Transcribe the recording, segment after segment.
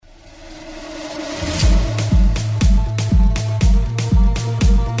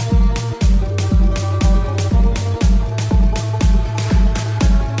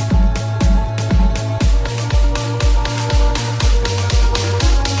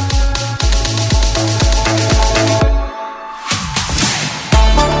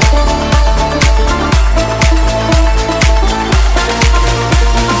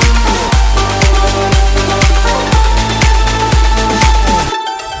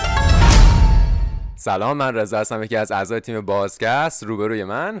سلام، من رضا هستم، یکی از اعضای تیم بازکست. روبروی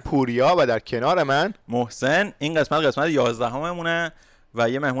من پوریا و در کنار من محسن. این قسمت 11مونه و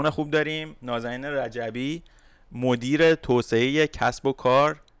یه مهمون خوب داریم، نازنین رجبی، مدیر توسعه کسب و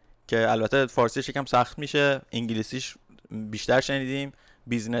کار، که البته فارسیش یکم سخت میشه، انگلیسیش بیشتر شنیدیم،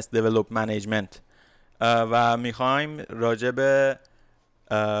 بیزنس دیولپ منیجمنت. و میخوایم راجع به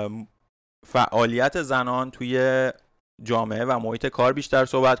فعالیت زنان توی جامعه و محیط کار بیشتر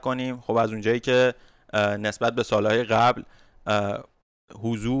صحبت کنیم. خب از اونجایی که نسبت به سالهای قبل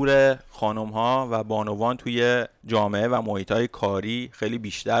حضور خانم‌ها و بانوان توی جامعه و محیط‌های کاری خیلی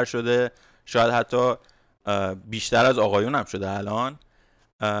بیشتر شده، شاید حتی بیشتر از آقایون هم شده الان،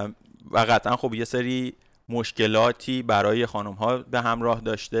 و قطعا خب یه سری مشکلاتی برای خانم‌ها به همراه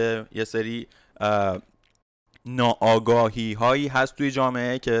داشته، یه سری ناآگاهی هایی هست توی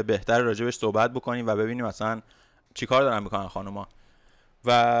جامعه که بهتر راجبش صحبت بکنیم و ببینیم مثلا چی کار دارن میکنن خانوما.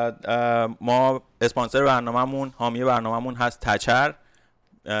 و ما اسپانسر برنامه‌مون، حامی برنامه‌مون هست تچر،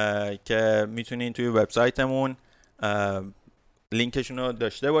 که میتونین توی وبسایتمون لینکشون رو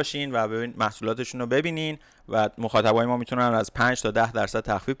داشته باشین و ببین محصولاتشون رو ببینین و مخاطبای ما میتونن از 5 تا 10%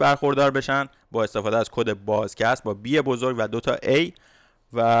 تخفیف برخوردار بشن با استفاده از کد بازکست با بی بزرگ و 2 تا A.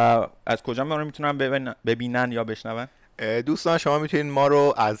 و از کجا ما رو میتونن ببینن یا بشنون؟ دوستان شما میتونید ما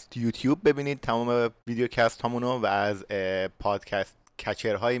رو از یوتیوب ببینید، تمام ویدیوکست همونو، و از پادکست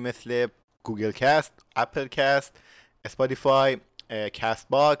کچرهایی مثل گوگل کست، اپل کست، اسپاتیفای، کست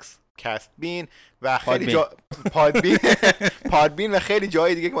باکس، کست بین و خیلی پادبین و خیلی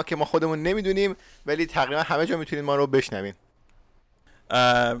جای دیگه که ما خودمون نمیدونیم، ولی تقریبا همه جا میتونید ما رو بشنوین.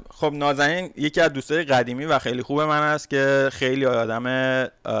 خب نازنین یکی از دوستای قدیمی و خیلی خوب من است که خیلی آدم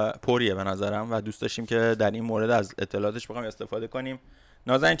پریه به نظرم و دوست داشتیم که در این مورد از اطلاعاتش بخوایم استفاده کنیم.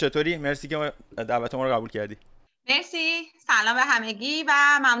 نازنین چطوری؟ مرسی که دعوت ما رو قبول کردی. مرسی، سلام به همگی و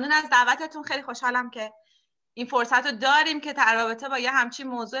ممنون از دعوتتون. خیلی خوشحالم که این فرصت رو داریم که در رابطه با یه همچین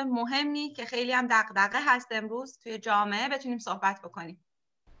موضوع مهمی که خیلی هم دغدغه هست امروز توی جامعه بتونیم صحبت بکنیم.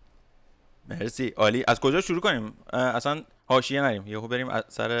 مرسی، عالی. از کجا شروع کنیم؟ اصلا حاشیه نریم، یهو بریم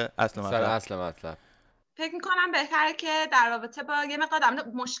سر اصل مطلب. فکر می‌کنم بهتره که در رابطه با یه مقدار در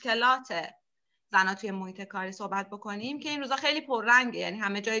مشکلات زنا توی محیط کاری صحبت بکنیم که این روزا خیلی پررنگه، یعنی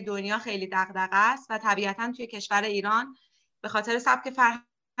همه جای دنیا خیلی دغدغه است و طبیعتاً توی کشور ایران به خاطر سبک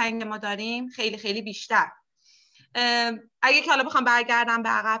فرهنگ ما داریم خیلی خیلی بیشتر. اگه که حالا بخوام برگردم به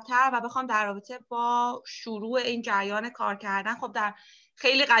عقب‌تر و بخوام در رابطه با شروع این جریان کار کردن، خب در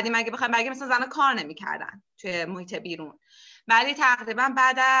خیلی قدیم اگه بخوام بگیم مثلا زنا کار نمی‌کردن توی محیط بیرون، ولی تقریبا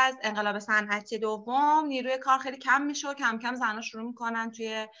بعد از انقلاب صنعتی دوم نیروی کار خیلی کم میشه و کم کم زن‌ها شروع میکنن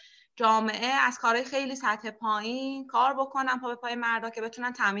توی جامعه از کارهای خیلی سطح پایین کار بکنن پا به پای مردا که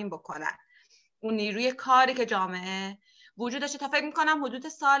بتونن تامین بکنن اون نیروی کاری که جامعه وجود داشته. تا فکر میکنم حدود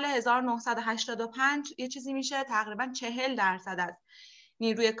سال 1985 یه چیزی میشه تقریبا 40% از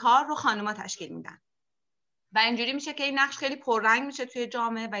نیروی کار رو خانوما تشکیل میدن و اینجوری میشه که این نقش خیلی پررنگ میشه توی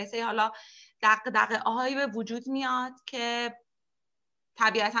جامعه و یه حالا دغدغه‌هایی به وجود میاد که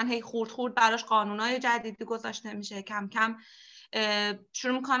طبیعتاً هی خورد براش قانونای جدیدی گذاشته میشه، کم کم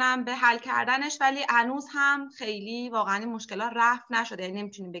شروع میکنم به حل کردنش، ولی هنوز هم خیلی واقعا مشکلات رفع نشده. یعنی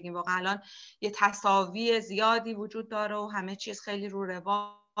نمیتونیم بگیم واقعا الان یه تساوی زیادی وجود داره و همه چیز خیلی رو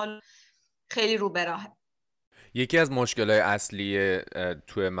روال، خیلی رو به راهه. یکی از مشکلات اصلی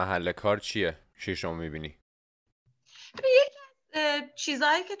توی محل کار چیه؟ چی شما میبینی؟ یکی از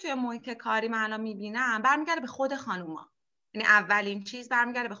چیزایی که توی محیط کاری من الان میبینم برمیگرده به خود خانوما. یعنی اولین چیز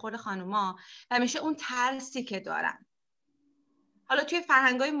برمیگرده به خود خانوما و میشه اون ترسی که دارن. حالا توی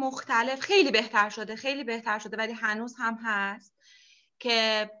فرهنگ‌های مختلف خیلی بهتر شده ولی هنوز هم هست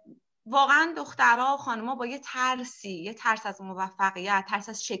که واقعا دخترها و خانوما با یه ترس از موفقیت، ترس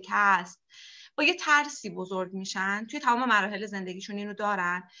از شکست، با یه ترسی بزرگ میشن، توی تمام مراحل زندگیشون اینو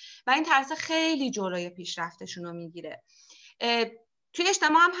دارن و این ترس خیلی جلوی پیشرفتشون رو میگیره. توی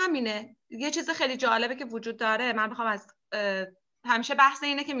اجتماع هم همینه. یه چیز خیلی جالبه که وجود داره، من بخوام از همیشه بحث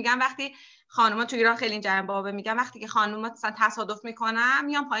اینه که میگم وقتی خانوما تو ایران خیلی این جریان بابه، میگم وقتی که خانوما مثلا تصادف میکنن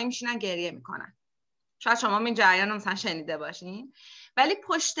میان پایین میشینن گریه میکنن. شاید شما این جریان رو مثلا شنیده باشین، ولی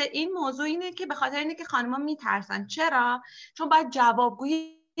پشت این موضوع اینه که به خاطر اینه که خانوما میترسن. چرا؟ چون باید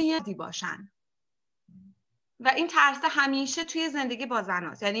جوابگوی یادی باشن و این ترس همیشه توی زندگی با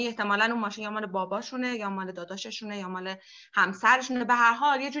زناست. یعنی احتمالاً اون ماشین یا مال باباشونه یا مال داداششونه یا مال همسرشونه، به هر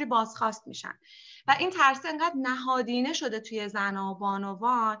حال یه جوری بازخواست میشن و این ترس انقدر نهادینه شده توی زنا و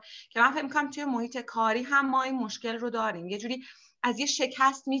بانوان که من فکر می‌کنم توی محیط کاری هم ما این مشکل رو داریم. یه جوری از یه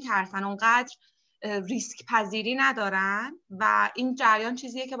شکست میترسن، اونقدر ریسک پذیری ندارن و این جریان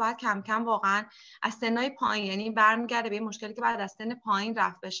چیزیه که باید کم کم واقعا از سنای پایین، یعنی برمیگرده به این مشکلی که بعد از سن پایین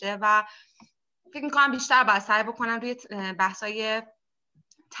رفت بشه و فکر میکنم بیشتر باید سعی بکنم روی بحثای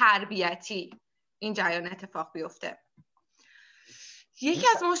تربیتی این جریان اتفاق بیفته. یکی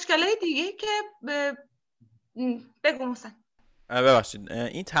از مشکلات دیگه که بگو مثلا ببخشید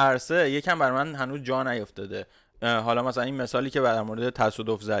این ترسه یکم برای من هنوز جا نیفتاده. حالا مثلا این مثالی که در مورد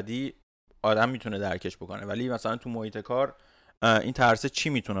تصادف زدی آدم میتونه درکش بکنه، ولی مثلا تو محیط کار این ترسه چی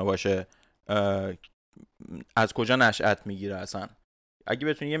میتونه باشه؟ از کجا نشأت میگیره اصلا؟ اگه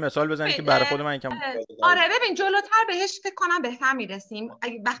بتونی یه مثال بزنی که برای خود من یکم آره ببین جلوتر بهش فکر کنم بهتر میرسیم.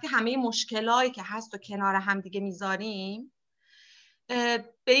 وقتی همه مشکلاتی که هست و کنار هم دیگه میذاریم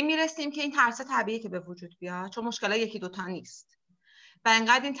به این میرسیم که این ترس طبیعیه که به وجود بیاد، چون مشکلات یکی دوتا نیست و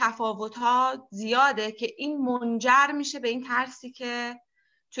انقدر این تفاوت‌ها زیاده که این منجر میشه به این ترسی که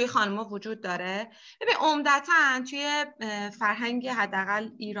توی خانم‌ها وجود داره. ببین عمدتاً توی فرهنگ حداقل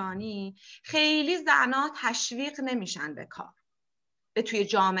ایرانی خیلی زن‌ها تشویق نمیشن به کار، به توی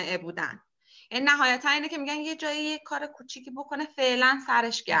جامعه بودن. یعنی نهایتاً اینه که میگن یه جایی یه کار کوچیکی بکنه فعلاً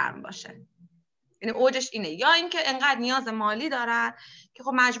سرش گرم باشه. یعنی اوجش اینه، یا اینکه انقدر نیاز مالی دارن که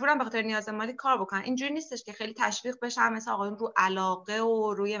خب مجبورن به خاطر نیاز مالی کار بکنن. اینجوری نیستش که خیلی تشویق بشن مثلا آقایون رو علاقه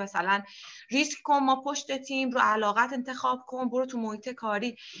و روی مثلا ریسک کن ما پشت تیم، رو علاقت انتخاب کن، برو تو محیط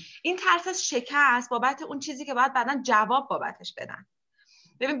کاری. این ترس شکست بابت اون چیزی که باید بعدن جواب بابتش بدن.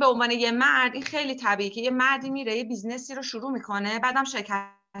 ببین به عنوان یه مرد این خیلی طبیعیه که یه مردی میره یه بیزنسی رو شروع میکنه بعدم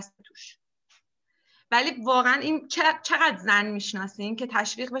شکست توش. ولی واقعا این چقدر زن میشناسین که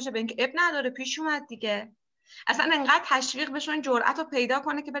تشویق بشه به اینکه اب نداره پیش اومد دیگه، اصلا انقدر تشویق بشه این جرأت رو پیدا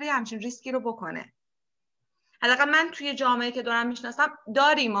کنه که بره همچین ریسکی رو بکنه. حداقل من توی جامعه که دارم میشناسم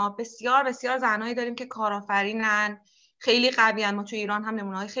داریم، ما بسیار بسیار زنایی داریم که کارآفرینن، خیلی قویان. ما توی ایران هم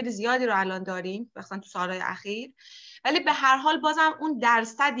نمونه‌های خیلی زیادی رو الان داریم مثلا تو سالهای اخیر، ولی به هر حال بازم اون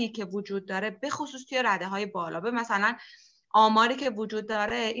درصدی که وجود داره به خصوص توی رده‌های بالا، به مثلا آماری که وجود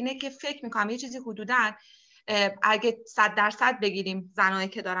داره اینه که فکر میکنم یه چیزی حدوداً اگه 100% بگیریم زنایی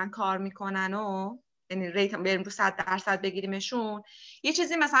که دارن کار میکنن و یعنی ریت بریم رو 100% بگیریمشون، یه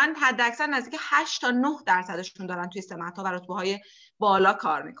چیزی مثلا حداکثر نزدیک 8 تا 9% دارن توی سمت‌ها و رتبه‌های بالا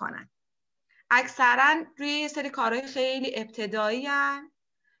کار میکنن. اکثرا روی یه سری کارهای خیلی ابتدایی ان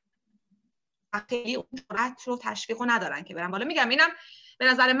و خیلی اون جرأت رو تشویق رو ندارن که برن بالا. میگم اینم به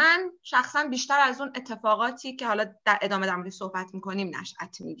نظر من شخصا بیشتر از اون اتفاقاتی که حالا در ادامه در موردش صحبت میکنیم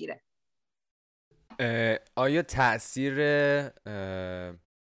نشأت میگیره. آیا تأثیر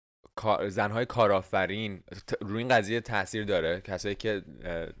زنهای کارآفرین روی این قضیه تأثیر داره؟ کسایی که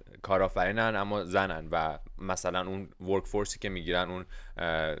کارآفرینن اما زنن و مثلا اون ورک فورسی که میگیرن،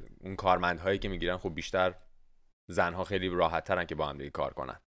 اون کارمندهایی که میگیرن خب بیشتر زنها خیلی راحت ترن که با هم دیگه کار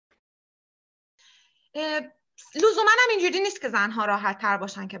کنن. لزوما هم اینجوری نیست که زنها راحت تر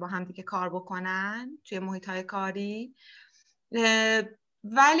باشن که با هم دیگه کار بکنن توی محیط‌های کاری،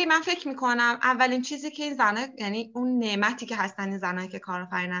 ولی من فکر میکنم اولین چیزی که این زنها، یعنی اون نعمتی که هستن این زنایی که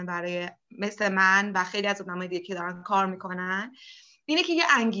کارآفرینن برای مثل من و خیلی از اونمای دیگه که دارن کار میکنن، اینه که یه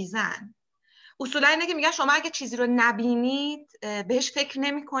انگیزن. اصولا اینه که میگن شما اگه چیزی رو نبینید بهش فکر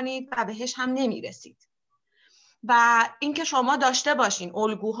نمی‌کنید و بهش هم نمیرسید، و اینکه شما داشته باشین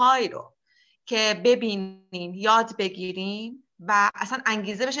الگوهایی رو که ببینین، یاد بگیرین و اصلا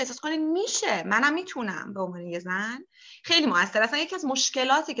انگیزه بشه، احساس کنین میشه، منم میتونم به عنوان یه زن، خیلی موثر. اصلا یکی از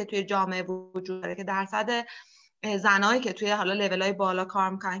مشکلاتی که توی جامعه وجود داره که درصد زنایی که توی حالا لول‌های بالا کار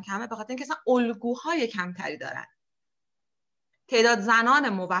میکنن کمه، به خاطر اینکه اصلا الگوهای کمتری دارن. تعداد زنان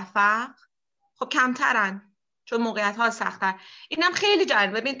موفق خب کمترن چون موقعیت‌ها سخت‌تر. اینم خیلی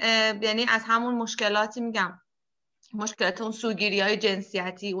جالب. ببین یعنی از همون مشکلاتی میگم، مشکلات اون سوگیری‌های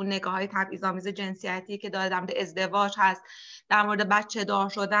جنسیتی، اون نگاه‌های تبعیض‌آمیز جنسیتی که داره در مورد ازدواج هست، در مورد بچه دار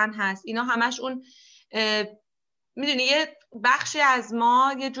شدن هست، اینا همش اون میدونی یه بخشی از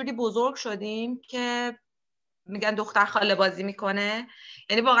ما یه جوری بزرگ شدیم که میگن دختر خاله بازی میکنه.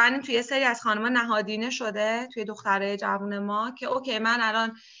 یعنی واقعا این توی یه سری از خانم‌ها نهادینه شده توی دخترای جوون ما که اوکی من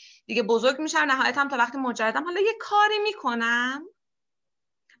الان دیگه بزرگ میشم، نهایتاً تا وقتی مجردم حالا یه کاری میکنم،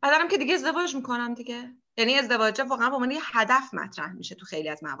 بعدم که دیگه ازدواج میکنم دیگه. یعنی ازدواج واقعا به عنوان یه هدف مطرح میشه تو خیلی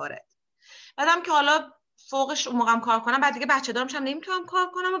از موارد. بعدم که حالا فوقش موقعم کار کنم، بعد دیگه بچه دارم، نمیتونم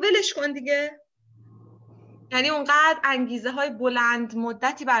کار کنم و ولش کن دیگه. یعنی اونقدر انگیزه های بلند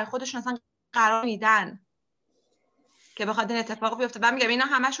مدتی برای خودشون اصلا قرار میدن که بخواد این اتفاق بیفته. و میگم اینا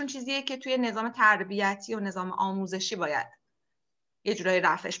همشون چیزیه که توی نظام تربیتی و نظام آموزشی باید یه جورایی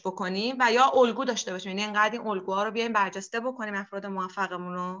رفعش بکنیم و یا الگو داشته باشیم. یعنی انقدر این الگوها رو بیایم برجسته بکنیم افراد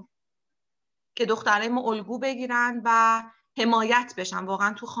موفقمون رو که دخترای ما الگو بگیرن و حمایت بشن.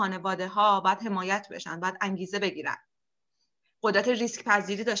 واقعا تو خانواده ها باید حمایت بشن، باید انگیزه بگیرن، قدرت ریسک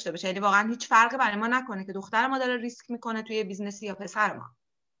پذیری داشته باشه. یعنی واقعا هیچ فرقی برای ما نکنه که دختر ما داره ریسک میکنه توی بیزنسی یا پسر ما.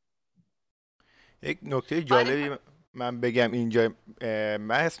 یک نکته جالبی من بگم اینجا،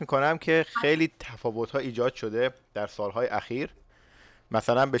 من حس میکنم که خیلی تفاوت‌ها ایجاد شده در سالهای اخیر.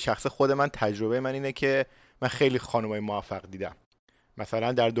 مثلا به شخص خود من تجربه من اینه که من خیلی خانمای موفق دیدم.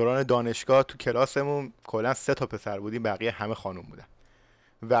 مثلا در دوران دانشگاه تو کلاسمون کلا 3 تا پسر بودیم، بقیه همه خانم بودن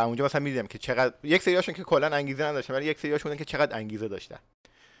و اونجا مثلا می‌دیدم که چقدر یک سریاشون که کلا انگیزه نداشتن ولی یک سریاشون بودن که چقدر انگیزه داشتن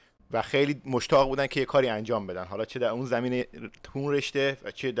و خیلی مشتاق بودن که یه کاری انجام بدن، حالا چه در اون زمینه تو اون رشته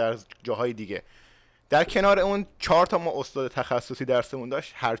و چه در جاهای دیگه. در کنار اون 4 تا ما استاد تخصصی درسمون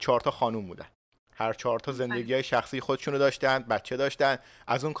داشت، هر 4 تا خانم بودن. هر 4 تا زندگی‌های شخصی خودشونو داشتن، بچه داشتن،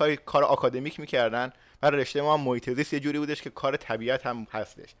 از اون کار آکادمیک می‌کردن. و رشته ما هم محیط زیست یه جوری بودش که کار طبیعت هم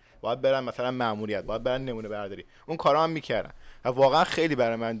هستش، باید برن مثلا مأموریت، باید برن نمونه برداری، اون کارا هم می‌کردن. و واقعا خیلی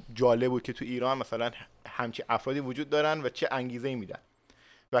برای من جالب بود که تو ایران مثلا همچین افرادی وجود دارن و چه انگیزه‌ای میدن.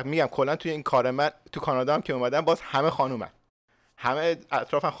 و میگم کلا توی این کار من تو کانادا هم که اومدم باز همه خانومن، همه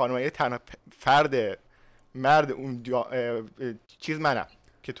اطرافم خانومه، تنها فرد مرد اون چیز منم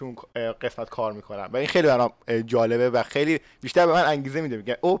که تو اون قسمت کار میکنم و این خیلی برام جالبه و خیلی بیشتر به من انگیزه میده.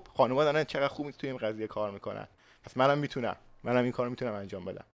 میگن اوه خانوما دارن چقدر خوب توی این قضیه کار میکنن، پس منم این کارو میتونم انجام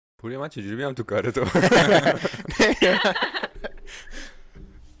بدم. پوری من چجوری بیام تو کار تو؟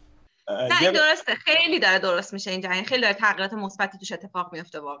 نه این درسته، خیلی داره درست میشه اینجا، این خیلی داره تغییرات مثبتی توش اتفاق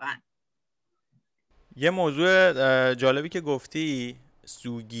میفته واقعا. یه موضوع جالبی که گفتی،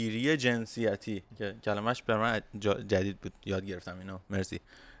 سوگیری جنسیتی، که کلمش بر من جدید بود، یاد گرفتم اینو، مرسی.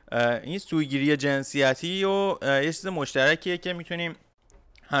 این سوگیری جنسیتی و یه چیز مشترکیه که میتونیم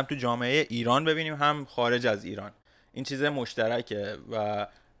هم تو جامعه ایران ببینیم هم خارج از ایران. این چیز مشترکه و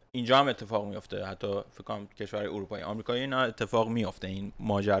اینجا هم اتفاق میفته، حتی فکر کنم کشورهای اروپایی آمریکایی اینا اتفاق میفته، این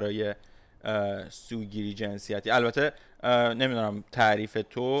ماجرای سوگیری جنسیتی. البته نمیدونم تعریف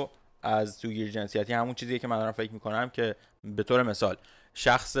تو از سوگیری جنسیتی همون چیزیه که من دارم فکر میکنم که به طور مثال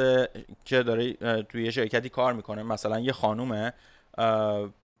شخص که داره توی یه شرکتی کار میکنه، مثلا یه خانومه،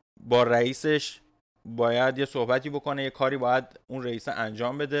 با رئیسش باید یه صحبتی بکنه، یه کاری باید اون رئیس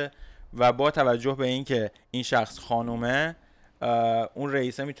انجام بده و با توجه به این که این شخص خانومه، اون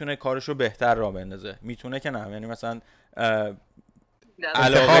رئیسه میتونه کارشو بهتر راه بندازه، میتونه که نه، یعنی مثلا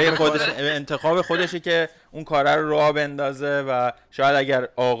علاقه خودش، انتخاب خودشه که اون کار رو راه بندازه و شاید اگر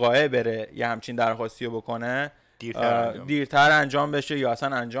آقاه بره یه همچین درخواستی رو بکنه دیرتر انجام بشه یا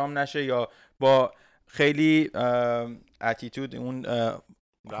اصلا انجام نشه، یا با خیلی اتیتود اون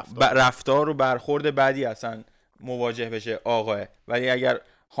رفتار و برخورد بعدی اصلا مواجه بشه آقاه. ولی اگر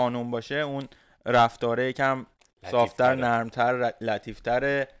خانم باشه اون رفتاره یکم صافتر، نرمتر،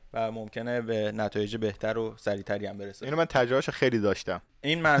 لطیفتره و ممکنه به نتایج بهتر و سریعتری هم برسه. اینو من تجربهش خیلی داشتم.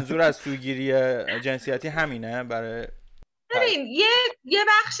 این منظور از سوگیری جنسیتی همینه برای ببین یه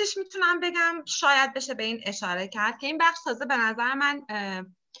بخشش میتونم بگم شاید بشه به این اشاره کرد که این بخش تازه به نظر من،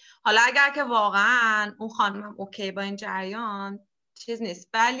 حالا اگر که واقعا اون خانمم اوکی با این جریان چیز نیست،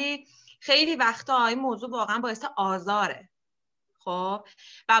 ولی خیلی وقتا این موضوع واقعا باعث آزاره، خب،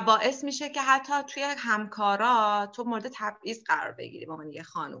 و باعث میشه که حتی توی همکارا تو مورد تبعیض قرار بگیری به عنوان یه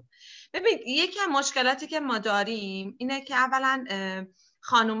خانم. ببین یکی از مشکلاتی که ما داریم اینه که اولا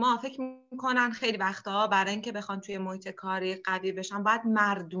خانوما فکر میکنن خیلی وقتا برای اینکه بخوان توی محیط کاری قوی بشن باید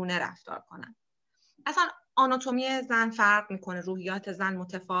مردونه رفتار کنن. اصلا آناتومی زن فرق میکنه، روحیات زن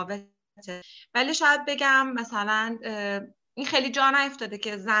متفاوته، ولی شاید بگم مثلا این خیلی جا نیفتاده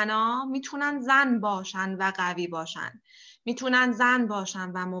که زنا میتونن زن باشن و قوی باشن، میتونن زن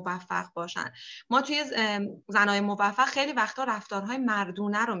باشن و موفق باشن. ما توی زنای موفق خیلی وقتا رفتارهای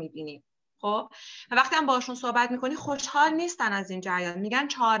مردونه رو میبینیم، خب، و وقتی هم باشون صحبت میکنی خوشحال نیستن از این جریان، میگن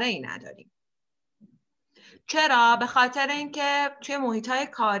چاره ای نداریم. چرا؟ به خاطر اینکه توی محیطهای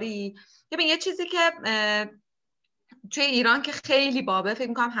کاری، ببین یه چیزی که توی ایران که خیلی بابه، فکر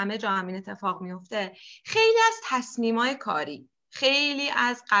میکنم همه جا همین اتفاق میفته، خیلی از تصمیمای کاری، خیلی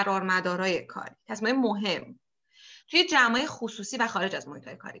از قرارمدارای کاری، تصمیمای مهم توی جمعای خصوصی و خارج از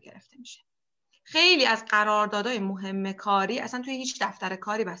محیطهای کاری گرفته میشه. خیلی از قراردادهای مهم کاری اصلا توی هیچ دفتر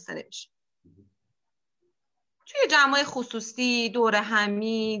کاری بسته نمیشه. توی جمعای خصوصی، دور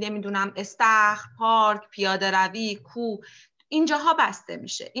همی، نمیدونم استخر، پارک، پیاده روی، کوه، اینجاها بسته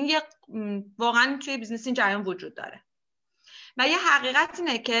میشه. این یه واقعا توی بیزنس این جریان وجود داره. و یه حقیقت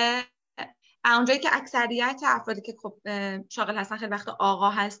اینه که اونجایی که اکثریت افرادی که خب شاغل هستن خیلی وقت آقا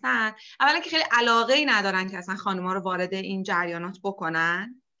هستن، اولا که خیلی علاقه‌ای ندارن که اصلا خانم‌ها رو وارد این جریانات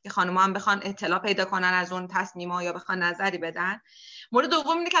بکنن، که خانم‌ها هم بخوان اطلاع پیدا کنن از اون تصمیم‌ها یا بخوان نظری بدن. مورد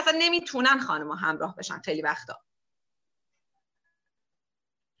دوم اینه که اصلا نمیتونن خانم‌ها همراه بشن خیلی وقتا.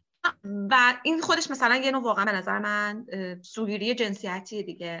 و این خودش مثلا یه نوع واقعا به نظر من سوگیری جنسیتی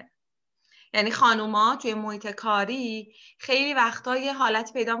دیگه، یعنی خانوما توی محیط کاری خیلی وقتا یه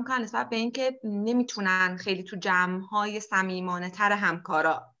حالتی پیدا میکنن نسبت به اینکه نمیتونن خیلی تو جمع‌های صمیمانه تر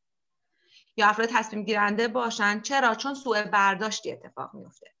همکارا یا افراد تصمیم گیرنده باشن. چرا؟ چون سوء برداشتی اتفاق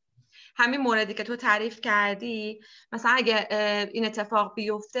میفته. همین موردی که تو تعریف کردی، مثلا اگه این اتفاق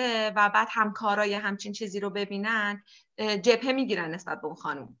بیفته و بعد همکارای همچین چیزی رو ببینن، جبهه میگیرن نسبت به اون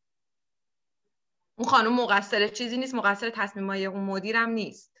خانم. اون خانم مقصر چیزی نیست، مقصر تصمیمای اون مدیرم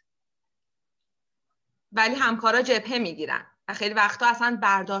نیست، ولی همکارا جبهه میگیرن و خیلی وقتا اصلا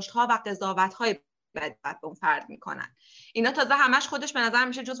برداشت‌ها و قضاوت‌های بد به اون فرد میکنن. اینا تازه همش خودش به نظر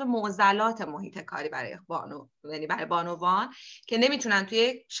میشه جزو معضلات محیط کاری برای بانو، یعنی برای بانوان که نمیتونن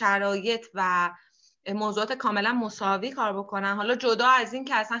توی شرایط و موضوعات کاملا مساوی کار بکنن. حالا جدا از این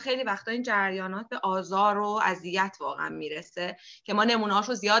که اصلا خیلی وقتا این جریانات به آزار و اذیت واقعا میرسه که ما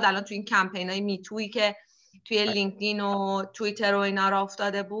نمونه‌هاشو زیاد الان توی این کمپینای میتویی که توی لینکدین و توییتر و اینا را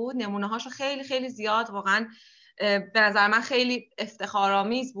افتاده بود، نمونه‌هاشو خیلی خیلی زیاد واقعا به نظر من خیلی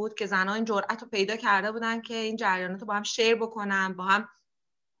افتخارآمیز بود که زنها این جرأت رو پیدا کرده بودن که این جریانات رو با هم شیر بکنن، با هم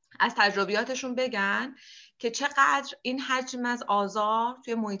از تجربیاتشون بگن که چقدر این حجم از آزار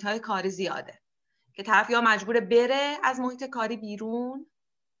توی محیط‌های کاری زیاده که طرف یا مجبوره بره از محیط کاری بیرون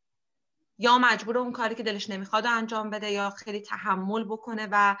یا مجبوره اون کاری که دلش نمیخواد انجام بده یا خیلی تحمل بکنه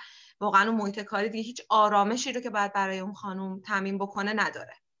و واقعا اون محیط کاری دیگه هیچ آرامشی رو که باید برای اون خانم تامین بکنه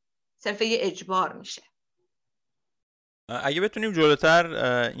نداره، صرف یه اجبار میشه. اگه بتونیم جلوتر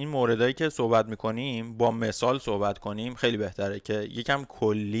این موردایی که صحبت میکنیم با مثال صحبت کنیم خیلی بهتره که یکم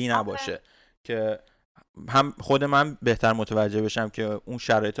کلی نباشه که هم خود من بهتر متوجه بشم که اون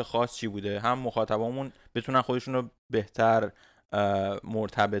شرایط خاص چی بوده، هم مخاطبامون بتونن خودشون رو بهتر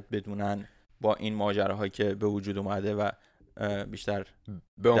مرتبط بدونن با این ماجراهایی که به وجود اومده و بیشتر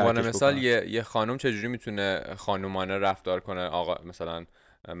به عنوان مثال بکنن. یه خانم چجوری میتونه خانومانه رفتار کنه، آقا مثلا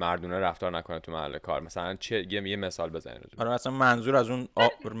مردونه رفتار نکنه تو محل کار؟ مثلا یه مثال بزنید. آره مثلا منظور از اون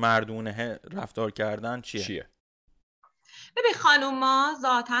مردونه رفتار کردن چیه؟ ببین خانوما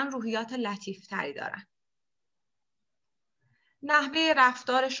ذاتاً روحیات لطیفتری دارن، نحوه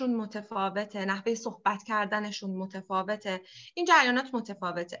رفتارشون متفاوته، نحوه صحبت کردنشون متفاوته، این جریانات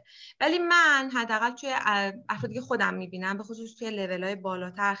متفاوته. ولی من حداقل توی افرادی که خودم میبینم به خصوص توی لول‌های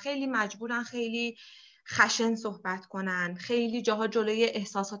بالاتر خیلی مجبورن خیلی خشن صحبت کنن، خیلی جاها جلوی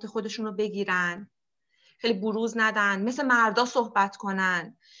احساسات خودشون رو بگیرن، خیلی بروز ندن، مثل مردا صحبت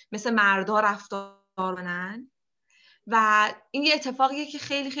کنن، مثل مردا رفتار کنن. و این یه اتفاقیه که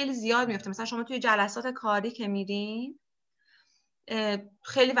خیلی خیلی زیاد میفته. مثلا شما توی جلسات کاری که میرین،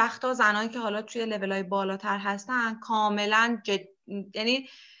 خیلی وقتا زنایی که حالا توی لول‌های بالاتر هستن کاملا یعنی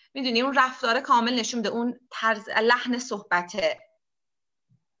میدونی اون رفتار کامل نشون میده، اون طرز لحن صحبته،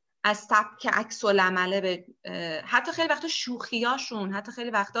 از سبک عکس العمله به حتی خیلی وقتا شوخیاشون، حتی خیلی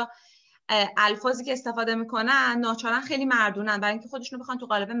وقتا الفاظی که استفاده میکنن ناچارن خیلی مردونن برای اینکه خودشونو بخوان تو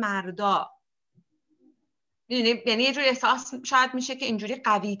قالب مردا. یعنی یه جوری احساس شاید میشه که اینجوری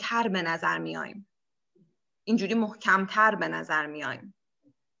قوی‌تر به نظر میایم، اینجوری محکم‌تر به نظر میایم،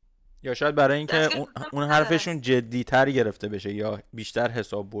 یا شاید برای اینکه اون حرفشون جدی‌تر گرفته بشه یا بیشتر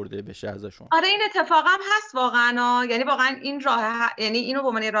حساب برده بشه ازشون. آره این اتفاق هم هست واقعا. یعنی واقعا این یعنی اینو به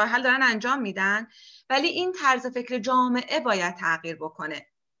عنوان راه حل دارن انجام میدن، ولی این طرز فکر جامعه باید تغییر بکنه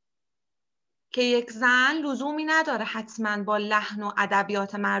که یک زن لزومی نداره حتما با لحن و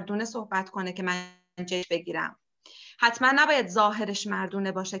ادبیات مردونه صحبت کنه که من جدیش بگیرم، حتما نباید ظاهرش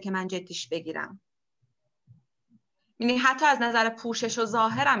مردونه باشه که من جدیش بگیرم. یعنی حتی از نظر پوشش و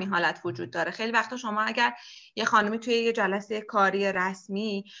ظاهر هم این حالت وجود داره. خیلی وقتا شما اگر یه خانمی توی یه جلسه کاری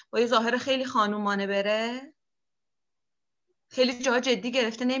رسمی با یه ظاهر خیلی خانومانه بره، خیلی جا جدی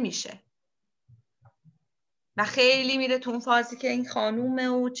گرفته نمیشه و خیلی میره تو اون فازی که این خانومه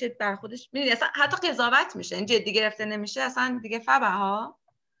و چه بر خودش، میدونی اصلا حتی قضاوت میشه، این جدی گرفته نمیشه اصلا دیگه فبها.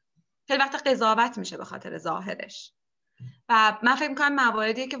 خیلی وقتا قضاوت میشه به خاطر ظاهرش و من فکر میکنم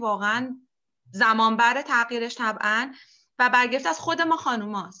مواردیه که واقعا زمان بره تغییرش طبعا و برگرفته از خود ما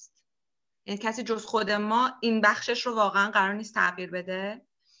خانوماست. یعنی کسی جز خود ما این بخشش رو واقعا قرار نیست تغییر بده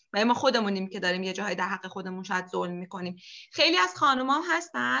و ما خودمونیم که داریم یه جاهای در حق خودمون شاید ظلم میکنیم. خیلی از خانوما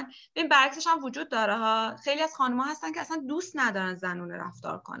هستن، ببین برعکسش هم وجود داره ها، خیلی از خانوما هستن که اصلا دوست ندارن زنونه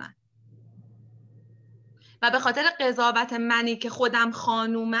رفتار کنن و به خاطر قضاوت منی که خودم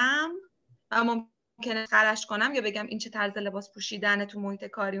خانومم و ممکنه خرش کنم یا بگم این چه طرز لباس پوشیدن تو محیط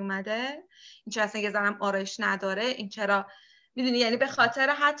کاری اومده، این چرا اصلا یه زنم آرایش نداره، این چرا، میدونی، یعنی به خاطر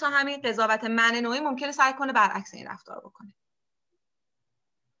حتی همین قضاوت من نوعی ممکنه سعی کنه برعکس این رفتار بکنه.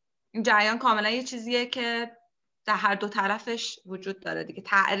 این جریان کاملا یه چیزیه که در هر دو طرفش وجود داره دیگه.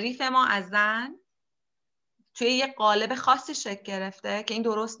 تعریف ما از زن توی یه قالب خاصی شکل گرفته که این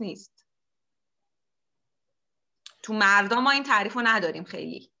درست نیست. تو مردا ما این تعریفو نداریم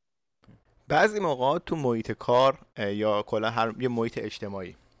خیلی. بعضی موقع تو محیط کار یا کلا هر یه محیط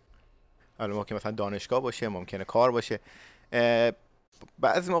اجتماعی، حالا ممکنه مثلا دانشگاه باشه، ممکنه کار باشه،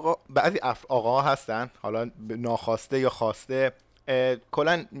 بعضی موقع بعضی آقاها هستن، حالا ناخواسته یا خواسته،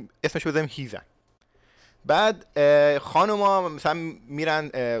 کلا اسمش بذاریم هیزن. بعد خانوما مثلا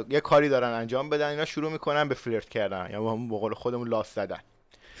میرن یه کاری دارن انجام بدن، اینا شروع میکنن به فلرت کردن یا همون به قول خودمون لاس زدن.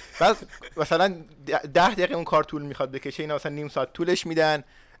 بعد مثلا 10 دقیقه اون کار طول میخواد بکشه، اینا مثلا نیم ساعت طولش میدن.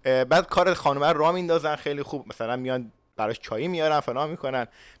 بعد کار خانومه رو راه میندازن خیلی خوب، مثلا میان براش چایی میارن فلان میکنن.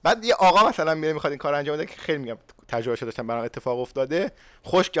 بعد یه آقا مثلا میره میخواد این کار انجام بده که خیلی میگم تجربه شده داشتم برام اتفاق افتاده،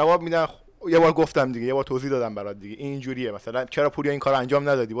 خوش جواب میدن، یه بار گفتم دیگه، یه بار توضیح دادم برات دیگه، این اینجوریه، مثلا چرا پوریا این کارو انجام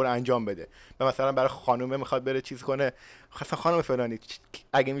ندادی، برو انجام بده. و مثلا برای خانومه میخواد بره چیز کنه، مثلا خانم فلانی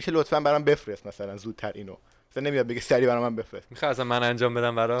اگه میشه لطفا برام بفرست مثلا زودتر اینو، مثلا نمیاد بگه سری برام من بفرست، میخواد اصلا من انجام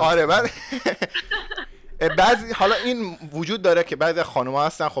بدم برات. آره. بعضی حالا این وجود داره که بعضی خانم‌ها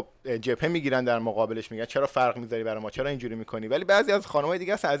هستن خب جبهه میگیرن در مقابلش، میگن چرا فرق میذاری برای ما، چرا اینجوری میکنی. ولی بعضی از خانم‌های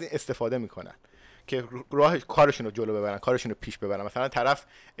دیگه هستن از این استفاده میکنن که راه کارشون رو جلو ببرن، کارشون رو پیش ببرن. مثلا طرف،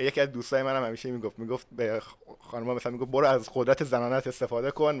 یکی از دوستای منم همیشه میگفت به خانم‌ها مثلا میگفت برو از قدرت زنانت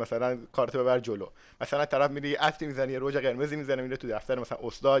استفاده کن، مثلا کارتو ببر جلو. مثلا طرف میره یه عطری میزنه، یه رژ قرمزی میزنه، میره تو دفتر مثلا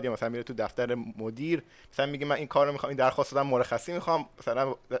استاد یا مثلا میره تو دفتر مدیر، مثلا میگه من این کارو میخوام، این درخواست دادم، مرخصی میخوام،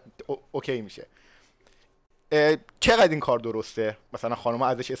 مثلا اوکی میشه. چقدر این کار درسته؟ مثلا خانم‌ها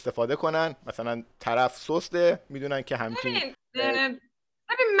ازش استفاده کنن، مثلا طرف سسته، میدونن که همچین.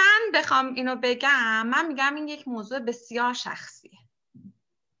 ببین من بخوام اینو بگم، من میگم این یک موضوع بسیار شخصیه.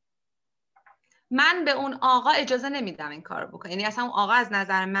 من به اون آقا اجازه نمیدم این کارو بکنه. یعنی اصلا اون آقا از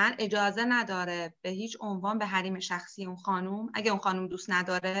نظر من اجازه نداره به هیچ عنوان به حریم شخصی اون خانم، اگه اون خانم دوست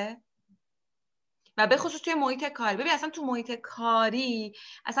نداره، و به خصوص توی محیط کاری. ببین اصلا تو محیط کاری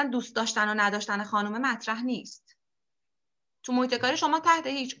اصلا دوست داشتن و نداشتن خانم مطرح نیست. تو محیط کاری شما تحت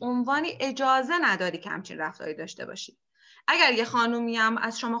هیچ عنوانی اجازه نداری که همچین رفتاری داشته باشی. اگر یه خانومی هم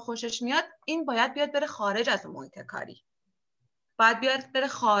از شما خوشش میاد، این باید بیاد بره خارج از اون محیط کاری. باید بیاد بره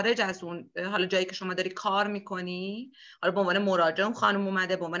خارج از اون حالا جایی که شما داری کار میکنی، حالا به عنوان مراجع اون خانم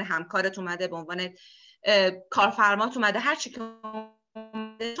اومده، به عنوان همکارت اومده، به عنوان کارفرمات اومده، هر چی که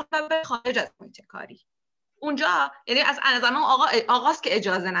اومده، شما بره خارج از محیط کاری. اونجا یعنی از نظر من آقاست که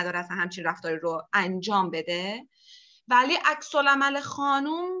اجازه نداره اصلا همچین رفتاری رو انجام بده. ولی عکس العمل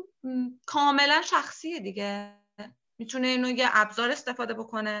خانوم کاملا شخصیه دیگه، میتونه اینو یه ابزار استفاده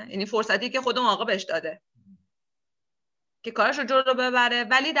بکنه، یعنی فرصتی که خودم آقا بهش داده که کارش رو جلو ببره.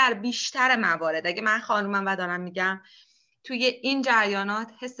 ولی در بیشتر موارد، اگه من خانومم و دارم میگم، توی این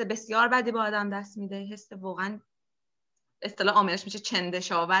جریانات حس بسیار بدی به آدم دست میده، حس واقعا اصطلاح عاملش میشه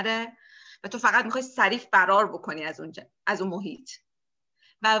چندشاوره و تو فقط میخوای سریع فرار بکنی از اون محیط.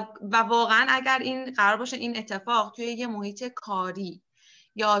 و واقعا اگر این قرار باشه این اتفاق توی یه محیط کاری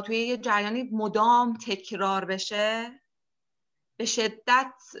یا توی یه جریانی مدام تکرار بشه، به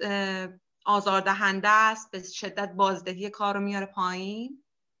شدت آزاردهنده است، به شدت بازدهی کار رو میاره پایین.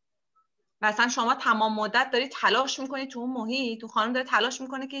 و اصلا شما تمام مدت داری تلاش میکنی تو اون محیط، تو خانم داره تلاش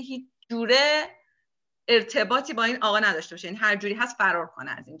میکنه که هیچ جوره ارتباطی با این آقا نداشته باشه، این هر جوری هست فرار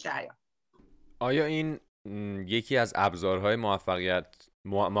کنه از این جریان. آیا این یکی از ابزارهای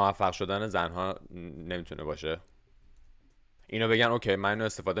موفق شدن زنها نمیتونه باشه؟ اینو بگن اوکی من اینو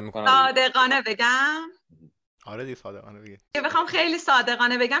استفاده میکنم. صادقانه بگم؟ آره دیگه صادقانه بگم. بخوام خیلی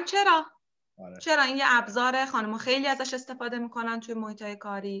صادقانه بگم چرا؟ آره. چرا این یه ابزار، خانم‌ها خیلی ازش استفاده میکنن توی محیط‌های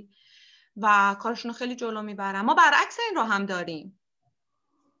کاری و کارشون رو خیلی جلو میبرن. ما برعکس این رو هم داریم.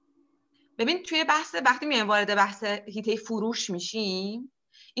 ببین توی وقتی میایم وارد بحث حیطه فروش میشیم،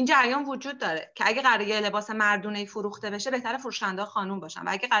 این جریان وجود داره که اگه قراره یه لباس مردونه‌ای فروخته بشه، بهتره فروشنده ها خانم باشن، و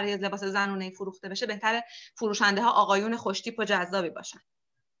اگه قراره یه لباس زنونه‌ای فروخته بشه، بهتره فروشنده ها آقایون خوش‌تیپ و جذابی باشن.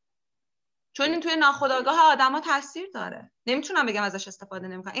 چون این توی ناخودآگاه آدما تاثیر داره. نمیتونم بگم ازش استفاده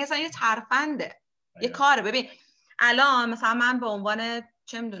نمیکنن. این اصلا یه ترفنده. یه کاره. ببین الان مثلا من به عنوان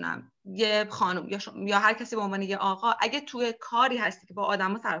چه میدونم یه خانم یا هر کسی به عنوان یه آقا، اگه توی کاری هستی که با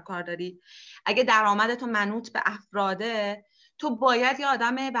آدما سر کار داری، اگه درآمدت منوط به افراده، تو باید یه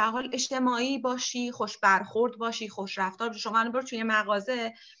آدم به هر حال اجتماعی باشی، خوش برخورد باشی، خوش رفتار باشی. شما الان برو توی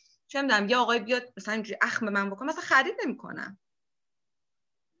مغازه، چه میدونم یه آقای بیاد مثلا اینجوری اخم من بکنه، مثلا خرید نمیکنم.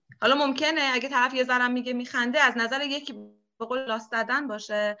 حالا ممکنه اگه طرف یه ذره میگه میخنده، از نظر یکی به قول لاس زدن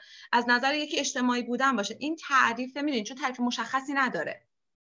باشه، از نظر یکی اجتماعی بودن باشه. این تعریف نمیدونین چون تعریف مشخصی نداره.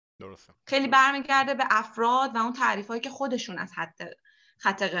 درسته. خیلی برمیگرده به افراد و اون تعریفایی که خودشون از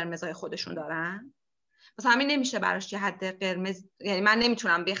خط قرمزای خودشون دارن. مثلا همین نمیشه براش یه حد قرمز، یعنی من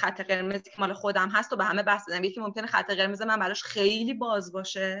نمیتونم به خط قرمزی که مال خودم هست و به همه بس بدم. یکی ممکنه خط قرمز من براش خیلی باز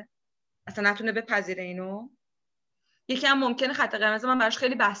باشه، اصلا نتونه بپذیره اینو. یکی هم ممکنه خط قرمز من براش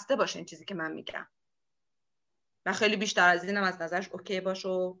خیلی بسته باشه این چیزی که من میگم و خیلی بیشتر از اینم از نظرش اوکی باشه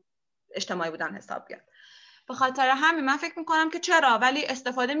و اجتماعی بودن حساب بیاد. به خاطر همین من فکر میکنم که چرا، ولی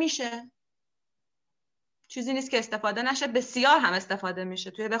استفاده میشه، چیزی نیست که استفاده نشه، بسیار هم استفاده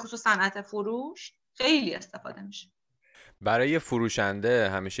میشه توی به خصوص صنعت فروش خیلی استفاده میشه. برای فروشنده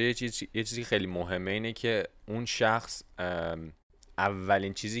همیشه یه چیزی خیلی مهمه اینه که اون شخص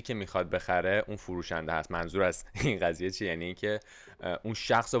اولین چیزی که میخواد بخره اون فروشنده هست. منظور از این قضیه چیه؟ یعنی اینکه اون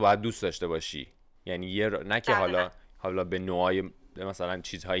شخص رو باید دوست داشته باشی، یعنی نه که حالا به نوعای مثلا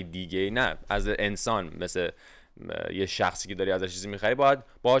چیزهای دیگه، نه، از انسان، مثل یه شخصی که داری ازش چیزی میخری باید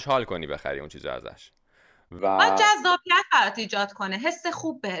باهاش حال کنی بخری اون چیزو ازش و باید جذابیت برات ایجاد کنه، حس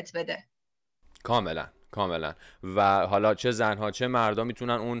خوب بهت بده. کاملا. و حالا چه زنها چه مردا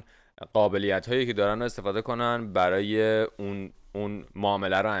میتونن اون قابلیت هایی که دارن رو استفاده کنن برای اون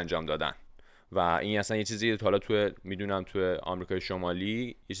معامله رو انجام دادن. و این اصلا یه چیزی حالا میدونم تو آمریکای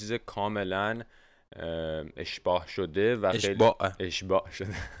شمالی یه چیز کاملا اشباع شده و خیلی اشباع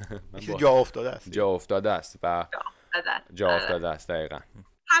شده جا افتاده است دقیقا.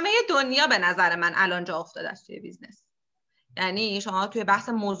 همه دنیا به نظر من الان جا افتاده است توی بیزنس. یعنی شما توی بحث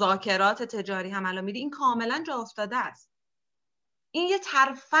مذاکرات تجاری هم الان میدی این کاملا جا افتاده است. این یه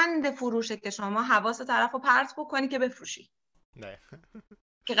ترفند فروشه که شما حواس طرف رو پرت بکنی که بفروشی، نه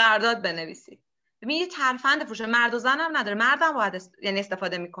که قرارداد بنویسی. ببین یه ترفند فروشه، مرد و زن هم نداره، مردم باید یعنی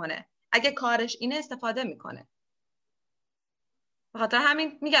استفاده میکنه، اگه کارش اینه استفاده میکنه. به خاطر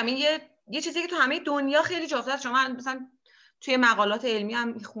همین میگم این یه چیزی که تو همه دنیا خیلی جا افتاده است. شما مثلا توی مقالات علمی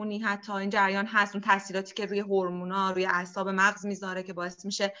هم میخونی حتی این جریان هست، اون تاثیراتی که روی هورمونا، روی اعصاب مغز میذاره که باعث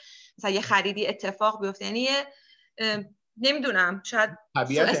میشه مثلا یه خریدی اتفاق بیفته. یعنی نمیدونم، شاید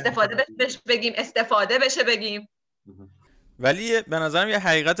استفاده بشه بگیم ولی به نظرم یه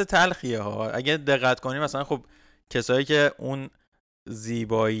حقیقت تلخیه ها. اگه دقت کنیم مثلا خب کسایی که اون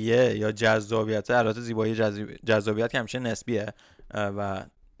زیباییه یا جذابیت، البته زیبایی جذابیت که همیشه نسبیه و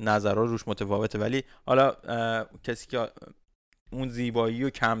نظرها روش متفاوته، ولی حالا کسی که اون زیبایی رو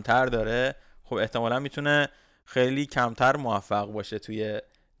کمتر داره خب احتمالا میتونه خیلی کمتر موفق باشه توی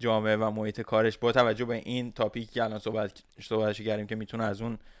جامعه و محیط کارش، با توجه به این تاپیکی که الان صحبتش کردیم که میتونه از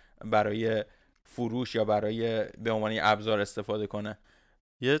اون برای فروش یا برای به عنوان ابزار استفاده کنه.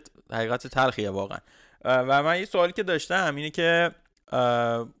 یه حقیقت تلخیه واقعا. و من یه سوالی که داشتم اینه که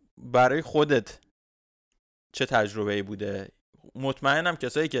برای خودت چه تجربه‌ای بوده؟ مطمئنم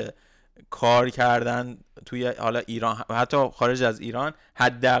کسایی که کار کردن توی حالا ایران و حتی خارج از ایران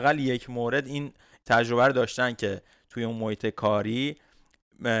حداقل یک مورد این تجربه رو داشتن که توی اون محیط کاری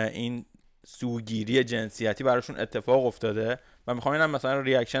این سوگیری جنسیتی براشون اتفاق افتاده و میخوام اینم مثلا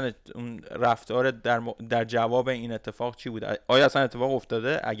ریاکشن اون رفتار در جواب این اتفاق چی بوده؟ آیا اصلا اتفاق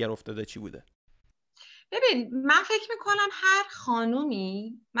افتاده؟ اگر افتاده چی بوده؟ ببین من فکر میکنم هر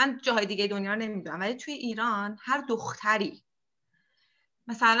خانومی، من جاهای دیگه دنیا رو نمیدونم ولی توی ایران هر دختری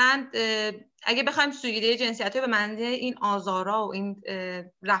مثلا اگه بخوایم سوگیری جنسیتی به معنی این آزارا و این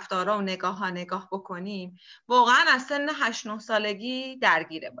رفتارا و نگاه بکنیم، واقعا از سن 8-9 سالگی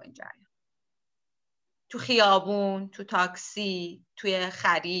درگیره با این جریان. تو خیابون، تو تاکسی، توی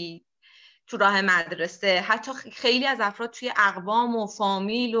خرید، تو راه مدرسه، حتی خیلی از افراد توی اقوام و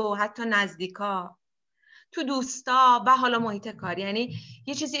فامیل و حتی نزدیکا، تو دوستا و حالا محیط کاری. یعنی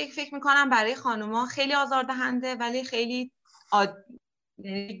یه چیزی که فکر میکنم برای خانوما خیلی آزاردهنده ولی خیلی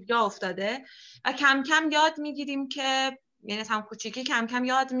جا افتاده و کم کم یاد میگیریم که، یعنی هم کوچیکی کم کم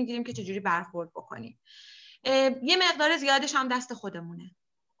یاد میگیریم که چجوری برخورد بکنیم. یه مقدار زیادش هم دست خودمونه،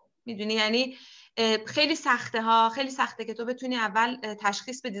 میدونی، یعنی خیلی سخته که تو بتونی اول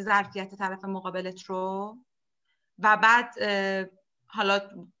تشخیص بدی ظرفیت طرف مقابلت رو و بعد حالا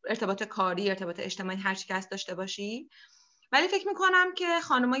ارتباط کاری، ارتباط اجتماعی، هر چی که هست داشته باشی. ولی فکر میکنم که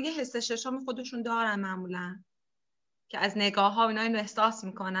خانم‌ها یه حس ششم خودشون دارن معمولاً که از نگاه ها اینا اینو احساس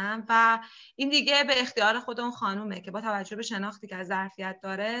میکنن و این دیگه به اختیار خود اون خانومه که با توجه به شناختی که از ظرفیت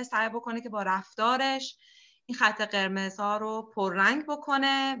داره سعی بکنه که با رفتارش این خط قرمزها رو پررنگ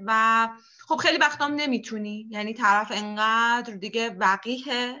بکنه. و خب خیلی وقتام نمیتونی، یعنی طرف انقدر دیگه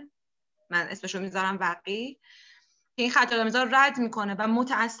وقیحه، من اسمشو میذارم وقیح، که این خط قرمزها رو رد میکنه. و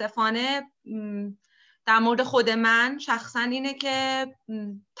متاسفانه در مورد خود من شخصا اینه که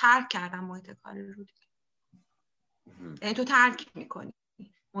ترک کردم محیط کاری رو دیگه. یعنی تو ترک میکنی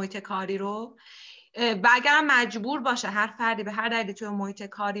محیط کاری رو و اگرم مجبور باشه هر فردی به هر دلیلی توی محیط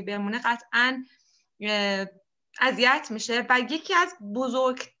کاری بمونه قطعاً اذیت میشه. و یکی از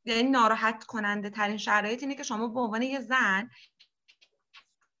یعنی ناراحت کننده ترین شرایط اینه که شما به عنوان یه زن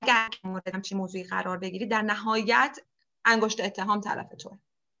اگر مورد همچین موضوعی قرار بگیری در نهایت انگشت اتهام طرف توه.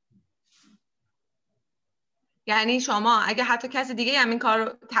 یعنی شما اگه حتی کسی دیگه هم این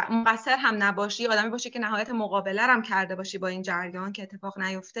کار مقصر هم نباشی، آدمی باشه که نهایت مقابله هم کرده باشی با این جریان که اتفاق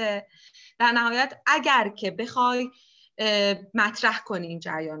نیفته، در نهایت اگر که بخوای مطرح کنی این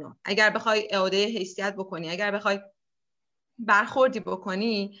جریانو، اگر بخوای اعاده حیثیت بکنی، اگر بخوای برخوردی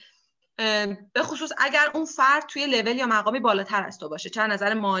بکنی، به خصوص اگر اون فرد توی لول یا مقامی بالاتر از تو باشه، چه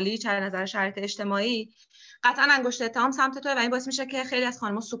نظر مالی، چه نظر شرایط اجتماعی، قطعا انگشت اتهام سمت توه و این باعث میشه که خیلی از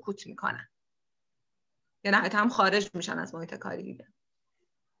خانم‌ها سکوت میکنن یا نهایتا هم خارج میشن از محیط کاری دیگه.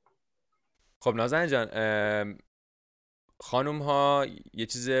 خب نازنین جان، خانوم ها یه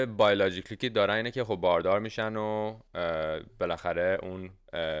چیز بایولوژیکلی که دارن اینه که خب باردار میشن و بالاخره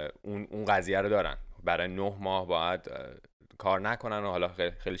اون قضیه رو دارن، برای 9 ماه باید کار نکنن و حالا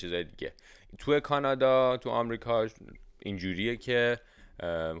خیلی چیزای دیگه. تو کانادا، تو آمریکا اینجوریه که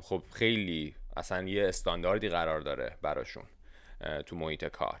خب خیلی اصلا یه استانداردی قرار داره براشون تو محیط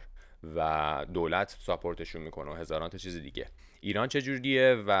کار و دولت ساپورتشون میکنه و هزاران تا چیز دیگه. ایران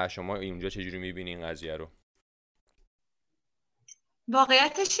چجوریه و شما اونجا چجوری میبینی این قضیه رو؟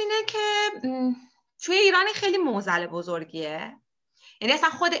 واقعیتش اینه که توی ایران خیلی معضل بزرگیه. یعنی اصلا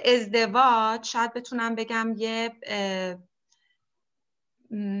خود ازدواج شاید بتونم بگم یه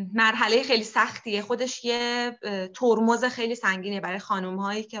مرحله خیلی سختیه، خودش یه ترمز خیلی سنگینه برای خانم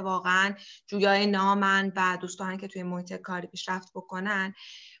هایی که واقعا جویای نامن و دوست دارن که توی محیط کاری پیشرفت بکنن.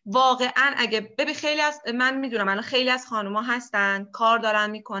 واقعا اگه ببین خیلی از من میدونم الان خیلی از خانم ها هستن کار دارن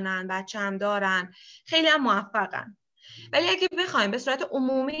میکنن، بچه هم دارن، خیلی هم موفقن، ولی اگه بخوایم به صورت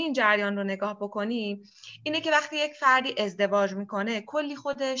عمومی این جریان رو نگاه بکنیم، اینه که وقتی یک فردی ازدواج میکنه کلی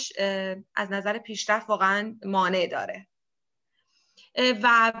خودش از نظر پیشرفت واقعا مانع داره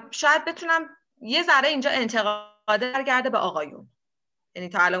و شاید بتونم یه ذره اینجا انتقاد برگرده به آقایون. یعنی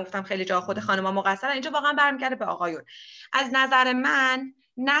تا الان گفتم خیلی جا خود خانم‌ها مقصرن، اینجا واقعا برمیگرده به آقایون. از نظر من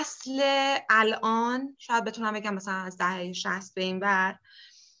نسل الان شاید بتونم بگم مثلا از دهه 60 به این ور،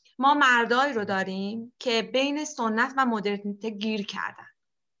 ما مردایی رو داریم که بین سنت و مدرنیته گیر کردن.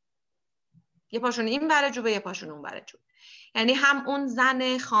 یه پاشون این بره جوبه، یه پاشون اون بره جوبه. یعنی هم اون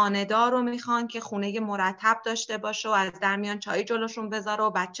زن خانه‌دار رو میخوان که خونه مرتب داشته باشه و از در میان چای جلوشون بذاره و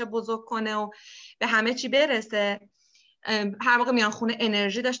بچه بزرگ کنه و به همه چی برسه، هر موقع میان خونه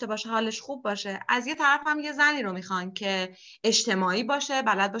انرژی داشته باشه، حالش خوب باشه. از یه طرف هم یه زنی رو میخوان که اجتماعی باشه،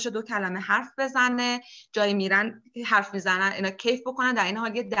 بلد باشه 2 کلمه حرف بزنه، جایی میرن حرف میزنن اینا کیف بکنن، در این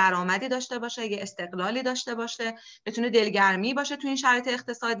حال یه درآمدی داشته باشه، یه استقلالی داشته باشه، بتونه دلگرمی باشه تو این شرایط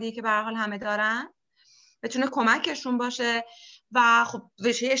اقتصادی که به هر حال همه دارن، بتونه کمکشون باشه و خب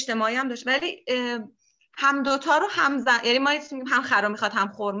وجه اجتماعی هم داشته. ولی هم دوتا رو یعنی ما هم خرا میخواد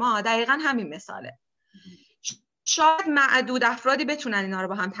هم خرما، دقیقاً همین مثاله. شاید معدود افرادی بتونن اینا رو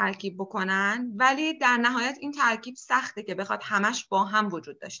با هم ترکیب بکنن، ولی در نهایت این ترکیب سخته که بخواد همش با هم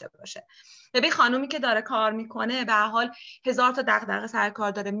وجود داشته باشه. ببین خانومی که داره کار میکنه به هر حال 1000 تا دغدغه سر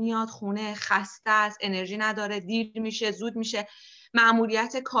کار داره، میاد خونه خسته است، انرژی نداره، دیر میشه، زود میشه،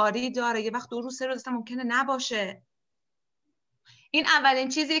 مأموریت کاری داره، یه وقت 2 روز 3 روز اصلا ممکنه نباشه. این اولین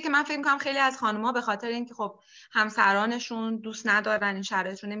چیزیه که من فکر می‌کنم خیلی از خانم‌ها به خاطر اینکه خب همسرانشون دوست ندارن این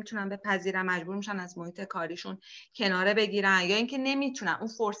شرایط رو، نمیتونن بپذیرن، مجبور میشن از محیط کاریشون کناره بگیرن، یا اینکه نمیتونن اون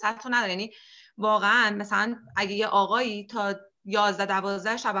فرصت رو ندارن. یعنی واقعا مثلا اگه یه آقایی تا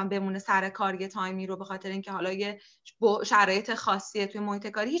 11-12 شبم بمونه سر کار یه تایمی رو به خاطر اینکه حالا یه شرایط خاصیه توی محیط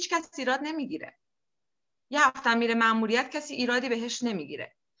کاری، هیچ کس ایراد نمیگیره. یه هفته میره مأموریت، کسی ایرادی بهش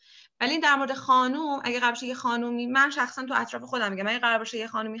نمیگیره. ولی در مورد خانوم، اگه قرار باشه یه خانومی، من شخصا تو اطراف خودم میگم، اگه قرار باشه یه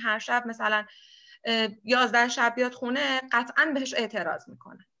خانومی هر شب مثلا 11 شب بیاد خونه، قطعاً بهش اعتراض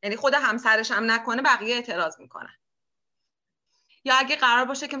میکنه. یعنی خود همسرش هم نکنه، بقیه اعتراض میکنن. یا اگه قرار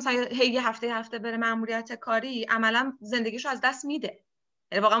باشه که مثلا یه هفته بره مأموریت کاری، عملاً زندگیشو از دست میده.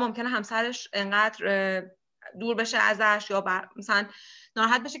 یعنی واقعا ممکنه همسرش انقدر دور بشه ازش یا مثلا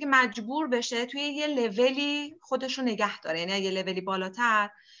ناراحت بشه که مجبور بشه توی یه لولی خودشو نگه داره، یعنی یه لولی بالاتر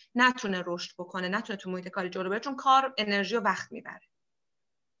نتونه رشد بکنه، نتونه تو محیط کاری جلو بره، چون کار انرژی و وقت میبره.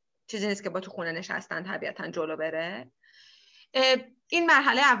 چیزی نیست که با تو خونه نشستن طبیعتاً جلو بره. این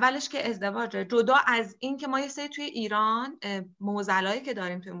مرحله اولش که ازدواجه. جدا از این که ما یه سری توی ایران معضلایی که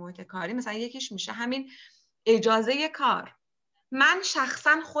داریم توی محیط کاری، مثلا یکیش میشه همین اجازه کار. من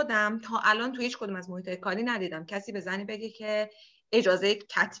شخصا خودم تا الان توی هیچ کدوم از محیط کاری ندیدم کسی به زنی بگه که اجازه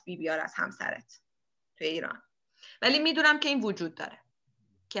کتبی بیار از همسرت توی ایران، ولی میدونم که این وجود داره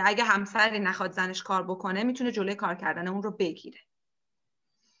که اگه همسری نخواد زنش کار بکنه میتونه جلوی کار کردن اون رو بگیره.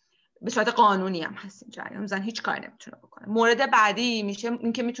 به صورت قانونی هم هست این جریان، زن هیچ کاری نمیتونه بکنه. مورد بعدی میشه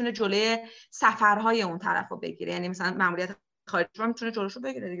این که میتونه جلوی سفرهای اون طرف رو بگیره، یعنی مثلا مأموریت خارجی رو میتونه جلوشو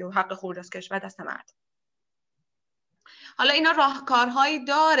بگیره دیگه، حق خروج از کشور دست مرد. حالا اینا راهکارهایی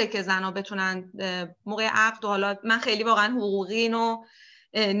داره که زنها بتونن موقع عقد، و حالا من خیلی واقعا حقوقی اینو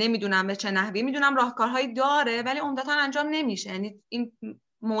نمیدونم به چه نحوی، میدونم راهکارهایی داره ولی عمدتاً انجام نمیشه. یعنی این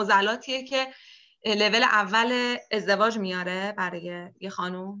معضلاتیه که لول اول ازدواج میاره برای یه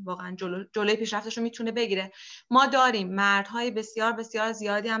خانوم، واقعا جلوی پیشرفتش رو میتونه بگیره. ما داریم مردهای بسیار بسیار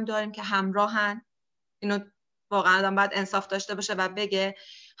زیادی هم داریم که همراهن، اینو واقعا آدم باید انصاف داشته باشه و بگه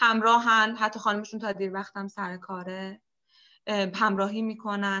همراهن، حتی خانمشون تا دیر وقت هم سر کاره، همراهی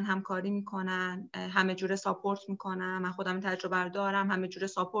میکنن، همکاری میکنن، همه جوره ساپورت میکنن. من خودم تجربه رو دارم، همه جوره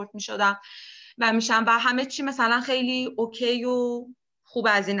ساپورت میشدم و میشم و همه چی مثلا خیلی اوکی و خوب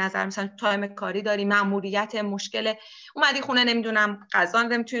از این نظر. مثلا تایم کاری داری، مأموریت، مشکل اومدی خونه نمیدونم غذا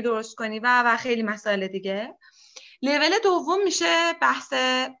نمیتونی درست کنی و خیلی مسائل دیگه. لول دوم میشه بحث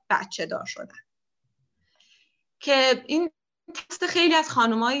بچه دار شدن که این تست خیلی از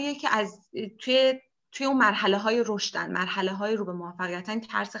خانماییه که از توی اون مرحله های رشدن، مرحله های رو به موفقیتن،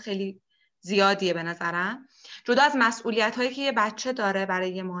 ترس خیلی زیادیه به نظرم. جدا از مسئولیت هایی که یه بچه داره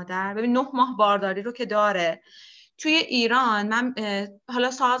برای یه مادر، ببین 9 ماه بارداری رو که داره توی ایران. من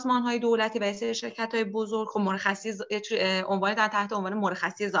حالا سازمان های دولتی و شرکت های بزرگ خب مرخصی عنوان در تحت عنوان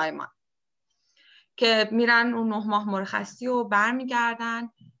مرخصی زایمان که میرن اون 9 ماه مرخصی و برمیگردن.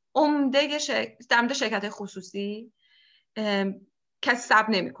 عمده شرکت خصوصی کسی صبر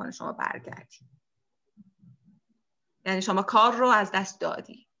نمیکنه شما برگردی، یعنی شما کار رو از دست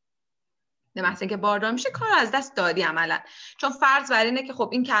دادی. نه مثلا که باردار میشه کار رو از دست دادی عملا، چون فرض بر اینه که خب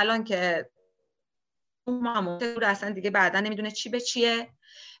این که الان که اون رو اصلا دیگه بعدا نمیدونه چی به چیه،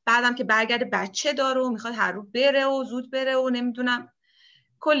 بعدم که برگرده بچه داره و میخواد هر رو بره و زود بره و نمیدونم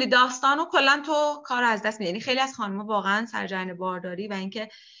کلی داستان و کلا تو کار از دست میدی. یعنی خیلی از خانم‌ها واقعا سر جریان بارداری و اینکه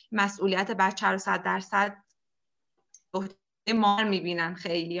مسئولیت بچه رو 100% مار میبینن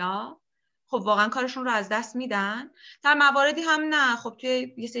خیلیا، خب واقعا کارشون رو از دست میدن. در مواردی هم نه، خب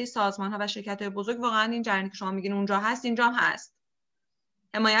توی یه سری سازمان‌ها و شرکت‌های بزرگ واقعا این جریانی که شما میگین اونجا هست، اینجا هم هست،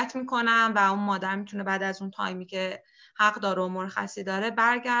 حمایت میکنن و اون مادر میتونه بعد از اون تایمی که حق داره و مرخصی داره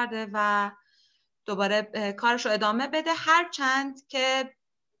برگرده و دوباره کارش رو ادامه بده، هرچند که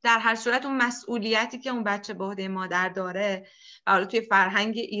در هر صورت اون مسئولیتی که اون بچه به عهده مادر داره و حالا توی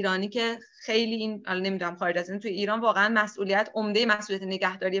فرهنگ ایرانی که خیلی این حالا نمیدونم خارج از این، توی ایران واقعا مسئولیت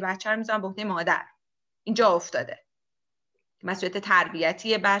نگهداری بچه رو میذارن به عهده مادر. اینجا افتاده مسئولیت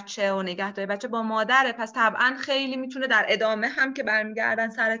تربیتی بچه و نگهداری بچه با مادره، پس طبعا خیلی میتونه در ادامه هم که برمیگردن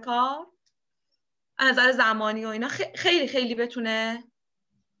سر کار از نظر زمانی و اینا خیلی خیلی بتونه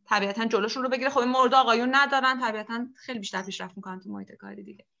طبیعتا جلوشون رو بگیره. خب این مورد آقایون ندارن، طبیعتا خیلی بیشتر پیشرفت میکنن تو محیط کاری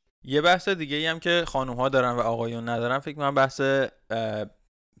دیگه. یه بحث دیگه ای هم که خانوم ها دارن و آقایون ندارن فکر می‌کنم بحث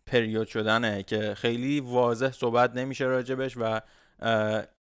پریود شدنه که خیلی واضح صحبت نمیشه راجبش و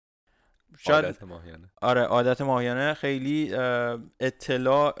شاید عادت ماهیانه. آره عادت ماهیانه خیلی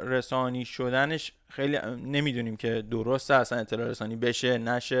اطلاع رسانی شدنش خیلی نمیدونیم که درسته اصلا اطلاع رسانی بشه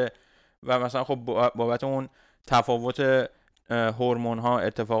نشه و مثلا خب بابت اون تفاوت هورمون ها،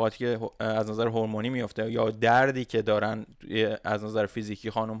 اتفاقاتی که از نظر هورمونی میفته یا دردی که دارن از نظر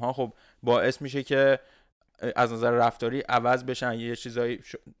فیزیکی خانم ها، خب باعث میشه که از نظر رفتاری عوض بشن، یه چیزایی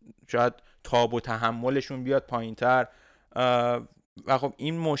شاید تاب و تحملشون بیاد پایین‌تر و خب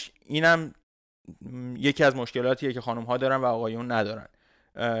اینم یکی از مشکلاتیه که خانم ها دارن و آقایون ندارن.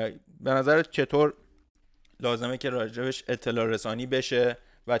 به نظر چطور لازمه که راجبش اطلاع رسانی بشه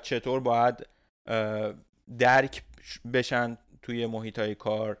و چطور باید درک بشن توی محیطای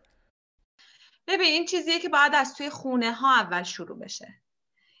کار؟ ببین این چیزیه که باید از توی خونه ها اول شروع بشه.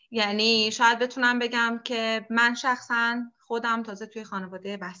 یعنی شاید بتونم بگم که من شخصا خودم تازه توی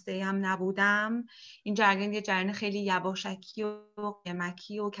خانواده بسته هم نبودم، این جریان یه جریان خیلی یواشکی و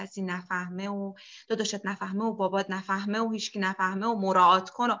قیمکی و کسی نفهمه و داداشت نفهمه و بابات نفهمه و هیچکی نفهمه و مراعات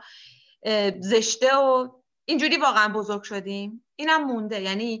کن و زشته و اینجوری واقعا بزرگ شدیم. اینم مونده.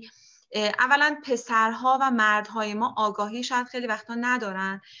 یعنی اولا پسرها و مردهای ما آگاهی شاید خیلی وقتا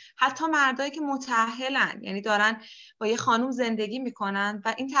ندارن، حتی مردایی که متأهلن، یعنی دارن با یه خانوم زندگی میکنن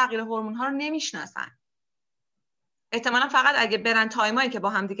و این تغییر هورمون ها رو نمیشناسن. احتمالا فقط اگه برن تایمایی که با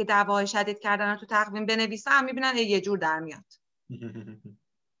هم دیگه دعواهای شدید کردن تو تقویم بنویسن میبینن یه جور در میاد.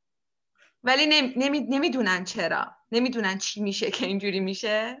 ولی نمیدونن چرا، نمیدونن چی میشه که اینجوری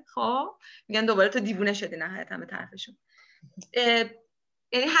میشه. خب میگن دوباره تو دیوونه شدی نهایتا به طرفشون.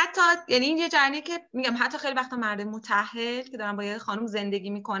 یعنی این یه جریانی که میگم حتی خیلی وقتا مرد متأهل که دارن با یه خانم زندگی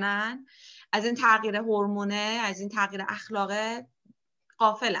میکنن از این تغییر هورمونه، از این تغییر اخلاقه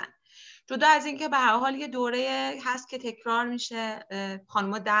غافلن. جدا از این که به هر حال یه دوره هست که تکرار میشه،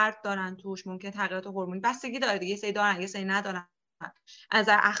 خانم‌ها درد دارن توش، ممکن تغییرات هورمونی بستگی داره دیگه، یه سری دارن یه سری ندارن، از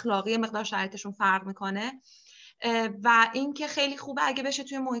نظر اخلاقی مقدار شرایطشون فرق میکنه. و این که خیلی خوبه اگه بشه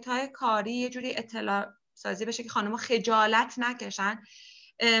توی محیط‌های کاری یه جوری اطلاع سازی بشه که خانم‌ها خجالت نکشن.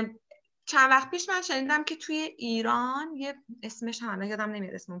 چند وقت پیش من شنیدم که توی ایران یه اسمش هم یادم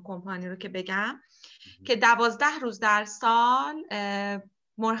نمیاد اسم اون کمپانی رو که بگم، که 12 روز در سال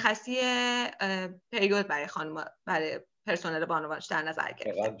مرخصی پریود برای خانم‌ها، برای پرسنل بانوانش در نظر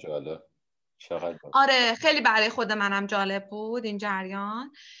گرفت. چقدر جالب. آره خیلی برای خود منم جالب بود این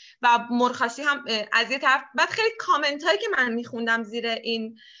جریان. و مرخصی هم از یه طرف، بعد خیلی کامنت هایی که من میخوندم زیر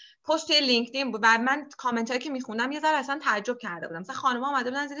این پست توی لینکدین بود، بعد من کامنت هایی که میخوندم یه ذره اصلا تعجب کرده بودم. مثلا خانم‌ها اومده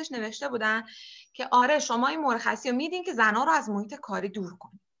بودن زیرش نوشته بودن که آره شما این مرخصی رو میدین که زن‌ها رو از محیط کاری دور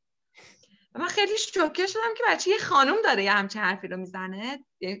کنید. و من خیلی شوکه شدم که بچه یه خانم داره یه همچین حرفی رو میزنه.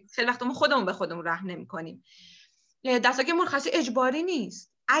 خیلی وقتا ما خودمون به خودمون رحم نمی‌کنیم. دستا که مرخصی اجباری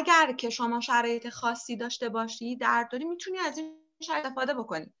نیست. اگر که شما شرایط خاصی داشته باشی، درد داری، میتونی از این شرایط استفاده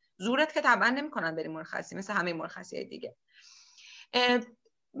بکنی. زورت که طبعا نمی‌کنن بری مرخصی مثل همه مرخصی‌های دیگه.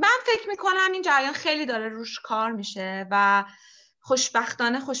 من فکر می‌کنم این جریان خیلی داره روش کار میشه و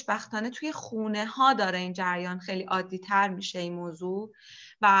خوشبختانه توی خونه‌ها داره این جریان خیلی عادی‌تر میشه این موضوع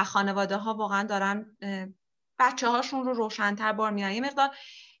و خانواده‌ها واقعا دارن بچه‌هاشون رو روشن‌تر بار میارن. یه مقدار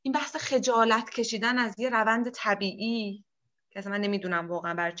این بحث خجالت کشیدن از یه روند طبیعی که اصلا من نمیدونم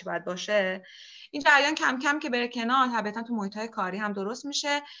واقعا برای چی باید باشه، این جریان کم کم که بره کنار، طبعا تو محیط‌های کاری هم درست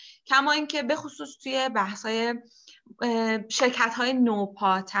میشه. کما اینکه به خصوص توی بحث‌های شرکت‌های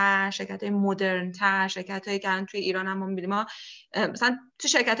نوپاتر، شرکت‌های مدرن‌تر، شرکت‌هایی که الان توی ایران هم ما می‌بینیم، مثلا تو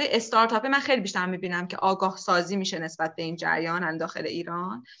شرکت‌های استارتاپی من خیلی بیشتر می‌بینم که آگاه سازی میشه نسبت به این جریان داخل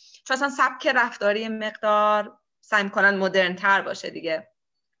ایران، چون اصلا سبک رفتاری مقدار سعی می‌کنن مدرن‌تر باشه دیگه.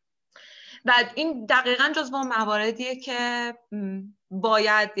 و این دقیقاً جزو اون مواردیه که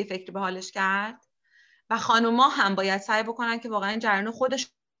باید یه فکری به حالش کرد و خانوما هم باید سعی بکنن که واقعاً جریان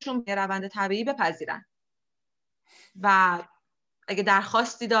خودشون یه روند طبیعی بپذیرن و اگه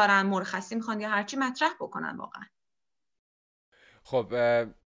درخواستی دارن، مرخصی میخوان یا هرچی، مطرح بکنن واقعا. خب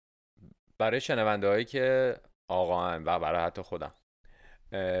برای شنونده هایی که آقاهن و برای حتی خودم،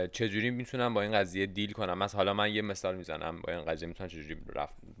 چجوری میتونم با این قضیه دیل کنم؟ مثلا حالا من یه مثال میزنم، با این قضیه میتونم چجوری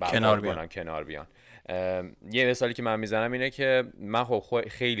کنار بیان. یه مثالی که من میزنم اینه که من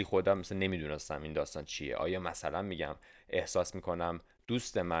خیلی خودم مثلا نمیدونستم این داستان چیه. آیا مثلا میگم احساس میکنم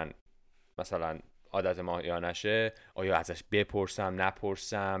دوست من مثلا عادت ماهیانشه، آیا ازش بپرسم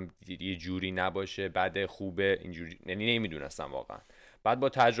نپرسم، یه جوری نباشه، بده خوبه، اینجوری، یعنی نمیدونستم واقعا. بعد با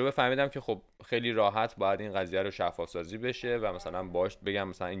تجربه فهمیدم که خب خیلی راحت باید این قضیه رو شفاف سازی بشه و مثلا باش بگم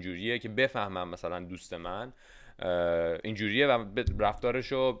مثلا اینجوریه که بفهمم مثلا دوست من اینجوریه و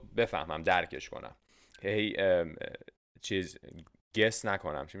رفتارش رو بفهمم، درکش کنم. چیز گس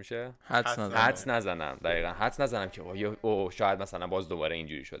نکنم، چی میشه؟ حدس نزنم. دقیقاً حدس نزنم که شاید مثلا باز دوباره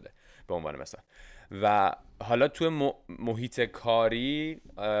اینجوری شده به عنوان مثال. و حالا توی محیط کاری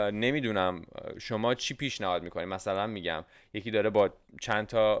نمیدونم شما چی پیشنهاد میکنید؟ مثلا میگم یکی داره با چند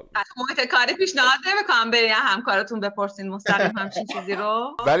تا محیط کاری پیشنهاد نمیکنم برید همکارتون بپرسین مستقیم همچین چیزی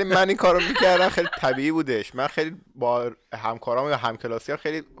رو. ولی من این کارو میکردم، خیلی طبیعی بودش. من خیلی با همکارام یا همکلاسی‌ها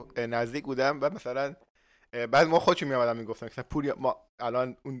خیلی نزدیک بودم و مثلا بعد ما خودشون میامدن میگفتن مثلا پوریا ما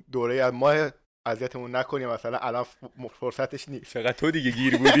الان اون دوره از ماه اذیتمون نکنیم، مثلا الان فرصتش نیست. فقط تو دیگه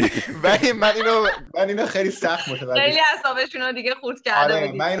گیر بودی. ولی من اینو خیلی سخت متوجه خیلی اعصابشون رو دیگه خورد کرده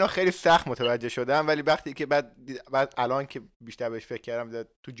بودی. من اینو خیلی سخت متوجه شدم، ولی وقتی که بعد الان که بیشتر بهش فکر کردم،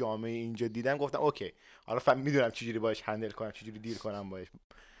 تو جامعه اینجا دیدم، گفتم اوکی حالا میدونم چجوری باهاش هندل کنم، چجوری دیل کنم باهاش.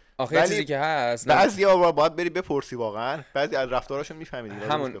 آخه چیزی که هست، بعضیا باید بری بپرسی، واقعا بعضی از رفتاراشون میفهمیدی.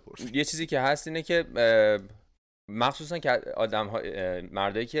 همون یه چیزی که هست اینه که مخصوصا که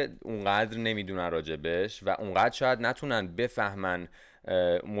مردایی که اونقدر نمیدونن راجبش و اونقدر شاید نتونن بفهمن،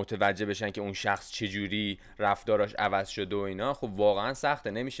 متوجه بشن که اون شخص چجوری رفتاراش عوض شده و اینا، خب واقعا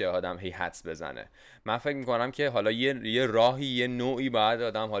سخته، نمیشه آدم هی حدس بزنه. من فکر میکنم که حالا یه راهی، یه نوعی باید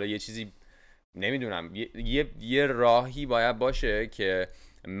آدم، حالا یه چیزی نمیدونم، یه راهی باید باشه که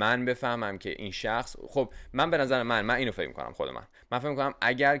من بفهمم که این شخص، خب من به نظر من اینو فکر میکنم، خود من فکر میکنم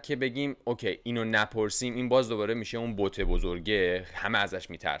اگر که بگیم اوکی اینو نپرسیم، این باز دوباره میشه اون بت بزرگه، همه ازش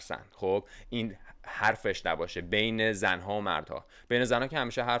میترسن. خب این حرفش نباشه بین زنها و مردها. بین زنها که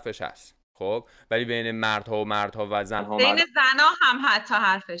همیشه حرفش هست، خب، ولی بین مردها و زنها، بین زنها هم حتی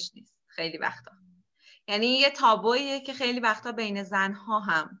حرفش نیست خیلی وقتا. یعنی یه تابوییه که خیلی وقتا بین زنها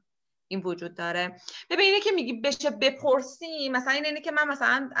هم این وجود داره. ببین اینه که میگی بشه بپرسی، مثلا اینه که من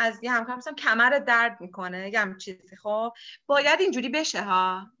مثلا از یه همکارم مثلا کمر درد میکنه یا هم چیزی، خب باید اینجوری بشه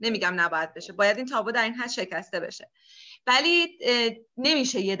ها، نمیگم نباید بشه، باید این تابو در این حد شکسته بشه، ولی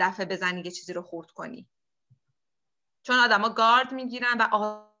نمیشه یه دفعه بزنی یه چیزی رو خورد کنی، چون آدما گارد میگیرن و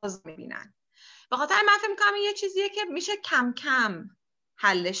آز میبینن. به خاطر من فکر می‌کنم یه چیزیه که میشه کم کم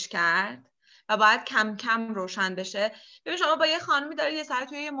حلش کرد و باید کم کم روشن بشه. ببین شما با یه خانمی داری یه ساعت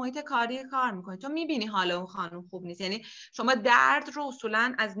توی یه محیط کاری کار میکنی، تو میبینی حال اون خانم خوب نیست. یعنی شما درد رو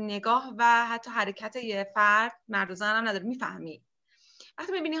اصولاً از نگاه و حتی حرکت یه فرد، مرد و زن هم نداره، میفهمی.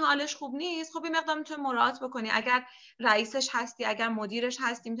 وقتی میبینی حالش خوب نیست، خب این مقدار میتونی مراعات بکنی. اگر رئیسش هستی، اگر مدیرش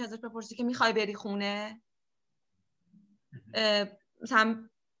هستی، میتونی ازش بپرسی که میخوای بری خونه، مثلا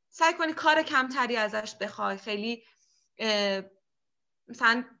سعی کنی کار کمتری ازش بخوای، خیلی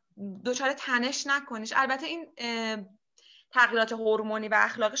مثلا دچار تنش نکنیش. البته این تغییرات هورمونی و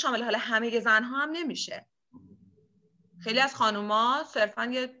اخلاقی شامل حال همه زنها هم نمیشه. خیلی از خانوما صرفا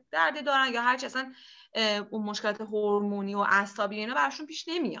یه دردی دارن یا هر چی، اصلا اون مشکلات هورمونی و اعصابی اینا براشون پیش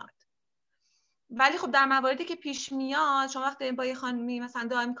نمیاد. ولی خب در مواردی که پیش میاد، شما وقتی با یه خانمی مثلا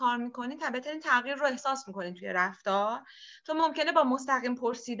دائم کار میکنین، طبیعتا این تغییر رو احساس میکنین توی رفتار، چون ممکنه با مستقیم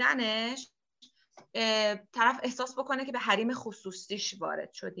پرسیدنش طرف احساس بکنه که به حریم خصوصیش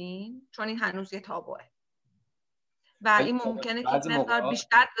وارد شدین، چون این هنوز یه تابوه و این ممکنه که مقدار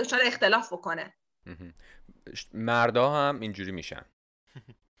بیشتر دچار اختلاف بکنه. مردا هم اینجوری میشن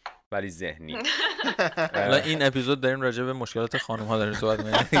ولی ذهنی. این اپیزود داریم راجع به مشکلات خانم ها داریم صحبت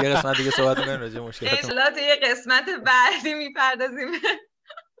می‌کنیم، یه قسمت دیگه صحبت می‌کنیم راجع به مشکلات یه قسمت بعدی میپردازیم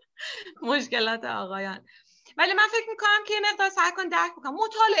مشکلات آقایان. ولی من فکر میکنم که یه مقدار سعی کن درک بکنن،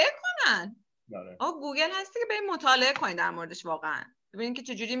 مطالعه کنن. گوگل هستی که بریم مطالعه کنین در موردش، واقعا ببینین که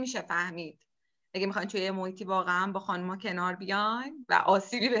چجوری میشه فهمید. اگه میخواین توی یه محیطی واقعا با خانم‌ها کنار بیاین و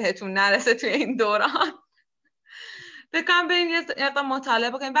آسیبی بهتون نرسه توی این دوران، بکنم بریم یه مقدار مطالعه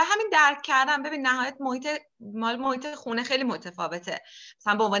بکنیم. و همین درک کردن، ببین نهایت محیط خونه خیلی متفاوته.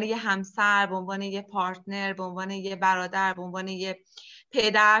 مثلا به عنوان یه همسر، به عنوان یه پارتنر، به عنوان یه برادر، به عنوان یه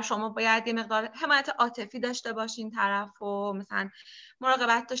پدر، شما باید یه مقدار حمایت عاطفی داشته باشین طرف و مثلا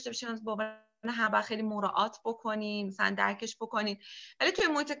مراقبت داشته باشین، به عنوان همبر خیلی مراعات بکنین، مثلا درکش بکنین. ولی توی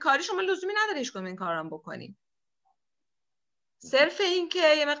محیط کاری شما لزومی نداره هیچ کدوم این کارا رو بکنین. صرف این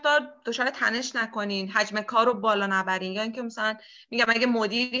که یه مقدار دچار تنش نکنین، حجم کار رو بالا نبرین، یا اینکه مثلا میگم اگه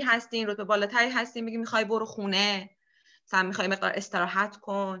مدیری هستین، رتبه بالاتری هستین، میگی میخوای برو خونه، مثلا میخوای مقدار استراحت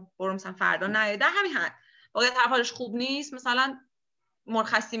کن، برو مثلا فردا نیا، در همین حد. واقعا طرف حالش خوب نیست، مثلا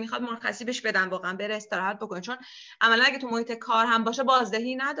مرخصی میخواد، مرخصی بهش بدن، واقعا بره استراحت بکنه، چون عملا اگه تو محیط کار هم باشه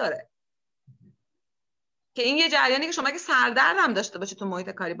بازدهی نداره. که این یه جریانی که شما اگه سردرد هم داشته باشی تو محیط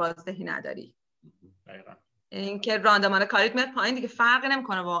کاری بازدهی نداری. دقیقاً. این که راندمان کاریت میاد پایین دیگه، فرقی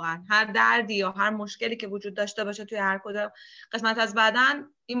نمیکنه واقعا. هر دردی یا هر مشکلی که وجود داشته باشه توی هر کدوم قسمت از بدن،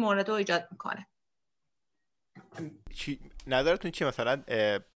 این مورد رو ایجاد میکنه. نظرتون چیه مثلا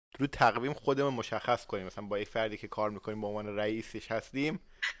رو تقویم خودمون مشخص کنیم، مثلا با یک فردی که کار میکنیم به عنوان رئیسش هستیم،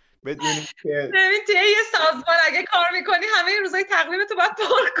 بدونیم که ببین توی یه سازمان اگه کار میکنی همه روزای تقویمتو باید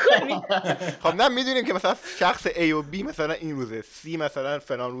پر کنی. خب نه، میدونیم که مثلا شخص A و B مثلا این روزه، C مثلا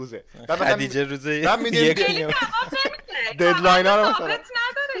فلان روزه، خدیجه روزه من میدونیم که ددلاین ها رو مثلا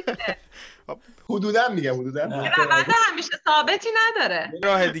نداره که حدودا میگم روند همیشه ثابتی نداره.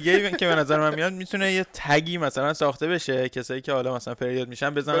 راه دیگه که به نظر من میاد میتونه یه تگی مثلا ساخته بشه، کسایی که حالا مثلا پریود میشن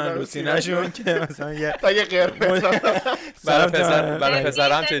بزنن رو سینه‌شون که مثلا یه تگ قرمز برای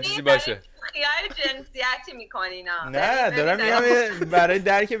پسرم چه چیزی باشه. خیال جنسیتی میکنینا. نه دارم میگم برای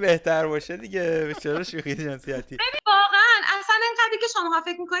درک بهتر باشه دیگه، چرا شوخی جنسیتی. واقعا اصلا انقدری که شما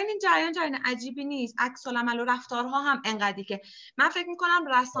فکر میکنین این جریان عجیبی نیست. عکس العمل و رفتارها هم انقدری که من فکر میکنم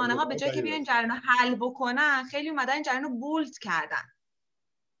رسانه ها به جای که بیان جریان حل بکنن، خیلی اومدن این جریان رو بولد کردن.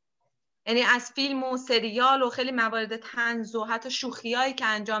 یعنی از فیلم و سریال و خیلی موارد طنز و حتی شوخیایی که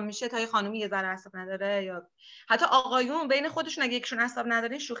انجام میشه، تا یه خانومی یه ذره اعصاب نداره یا حتی آقایون بین خودشون اگه یکشون اعصاب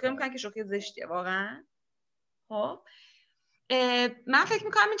نداره شوخی میکنن که شوخی زشتیه واقعا. خب من فکر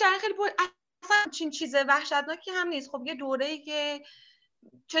میکنم این جریان خیلی اصلا چیز وحشتناکی هم نیست. خب یه دوره‌ای که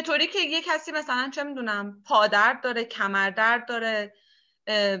چطوری که یه کسی مثلا چه میدونم پادرد داره، کمردرد داره،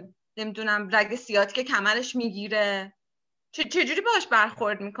 نمیدونم رگ سیاتی که کمرش میگیره، چجوری باهاش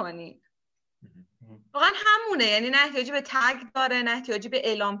برخورد میکنی؟ واقعا همونه. یعنی نه احتیاجی به تگ داره، نه احتیاجی به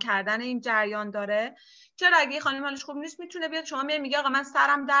اعلام کردن این جریان داره. چرا اگه خانم حالش خوب نیست میتونه بیاد شما میگه آقا من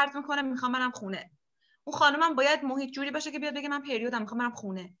سرم درد میکنه میخوام برم خونه. اون خانمم باید محیط جوری باشه که بیاد بگه من پریودم میخوام برم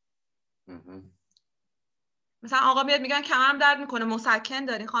خونه. مثلا آقا میاد میگن کمرم درد میکنه مسکن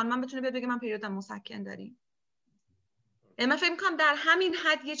داری، خانمم بتونه بیاد بگه من پریودم مسکن داری. من فکر میکنم در همین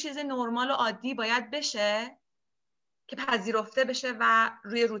حد یه چیز نرمال و عادی باید بشه که پذیرفته بشه و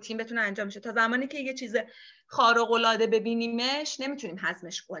روی روتین بتونه انجام بشه. تا زمانی که یه چیز خارق العاده ببینیمش نمیتونیم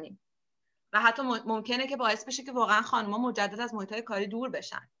هضمش کنیم و حتی ممکنه که باعث بشه که واقعا خانم‌ها مجدد از محیط‌های کاری دور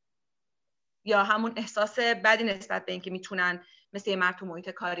بشن یا همون احساس بدی نسبت به اینکه میتونن مثل یه مرد تو محیط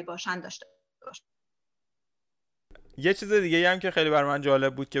کاری باشن داشته باشه. یه چیز دیگه هم که خیلی برای من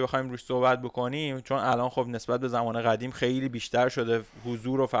جالب بود که بخوایم روش صحبت بکنیم، چون الان خب نسبت به زمان قدیم خیلی بیشتر شده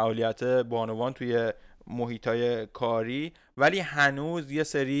حضور و فعالیت بانوان توی محیطای کاری، ولی هنوز یه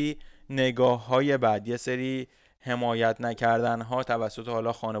سری نگاه‌های بد، یه سری حمایت نکردن‌ها توسط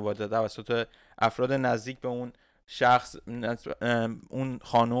حالا خانواده، توسط افراد نزدیک به اون شخص، اون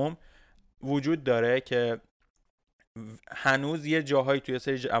خانم وجود داره که هنوز یه جاهایی توی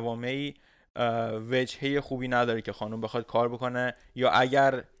سری جوامعی وجهه خوبی نداره که خانم بخواد کار بکنه، یا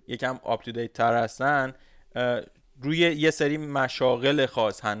اگر یکم آپ تو دیت تر هستن روی یه سری مشاغل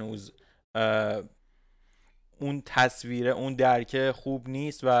خاص هنوز اون تصویر، اون درک خوب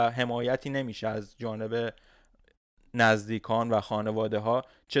نیست و حمایتی نمیشه از جانب نزدیکان و خانواده ها.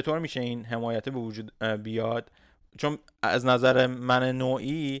 چطور میشه این حمایت به وجود بیاد؟ چون از نظر من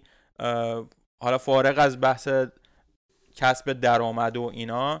نوعی، حالا فارغ از بحث کسب درآمد و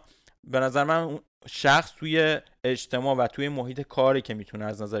اینا، به نظر من شخص توی اجتماع و توی محیط کاری که میتونه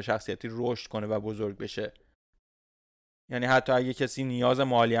از نظر شخصیتی رشد کنه و بزرگ بشه. یعنی حتی اگه کسی نیاز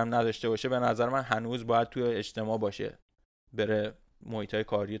مالی هم نداشته باشه، به نظر من هنوز باید توی اجتماع باشه، بره محیطای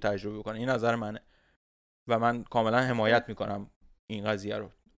کاری تجربه کنه. این نظر منه و من کاملا حمایت میکنم این قضیه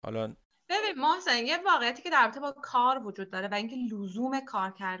رو. حالا ببین محسن، یه واقعیتی که در رابطه با کار وجود داره و اینکه لزوم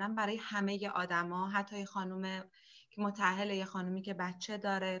کار کردن برای همه آدما، حتی یه خانم که متأهله، یه خانمی که بچه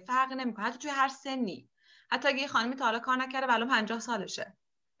داره، فرقی نمیکنه، حتی توی هر سنی. حتی اگه یه خانمی تا حالا کار نکرده و الان 50 سالشه،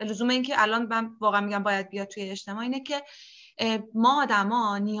 لزوم این که الان من واقعا میگم باید بیاد توی اجتماع اینه که ما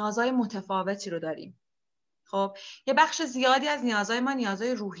آدما نیازهای متفاوتی رو داریم. خب یه بخش زیادی از نیازهای ما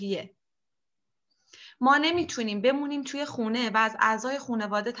نیازهای روحیه. ما نمیتونیم بمونیم توی خونه و از اعضای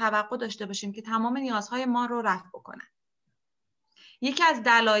خانواده توقع داشته باشیم که تمام نیازهای ما رو رفع بکنن. یکی از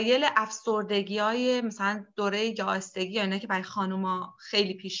دلایل افسردگی‌های مثلا دوره یائسگی یا اینا که برای خانوما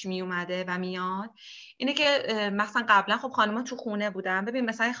خیلی پیش می اومده و میاد اینه که مثلا قبلا خب خانوما تو خونه بودن. ببین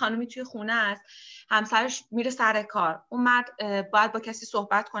مثلا این خانومی توی خونه است، همسرش میره سر کار، اون مرد باید با کسی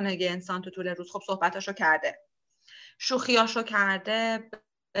صحبت کنه. یه انسان تو طول روز خب صحبتاشو کرده، شوخیاشو کرده،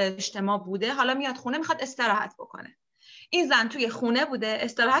 اجتماع بوده، حالا میاد خونه میخواد استراحت بکنه. این زن توی خونه بوده،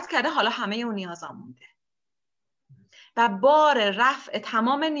 استراحت کرده، حالا همه اون نیازا مونده و بار رفع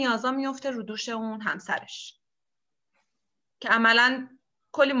تمام نیازا میفته رو دوش اون همسرش که عملاً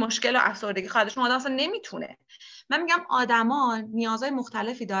کلی مشکل و افسردگی خودش آدم اصلا نمیتونه. من میگم آدما نیازهای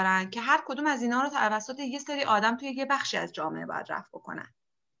مختلفی دارن که هر کدوم از اینا رو توسط یه سری آدم توی یه بخشی از جامعه باید رفع بکنن.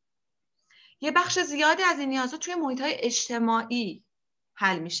 یه بخش زیادی از این نیازها توی محیط‌های اجتماعی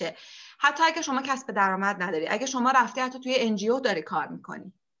حل میشه. حتی اگه شما کسب درآمد نداری، اگه شما رفتی حتی توی NGO داری کار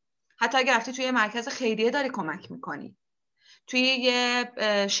میکنی، حتی اگه رفتی توی مرکز خیریه داری کمک میکنی، توی یه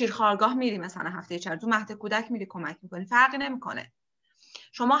شیرخوارگاه میری مثلا هفته چند تو مهد کودک میری کمک میکنی، فرقی نمیکنه.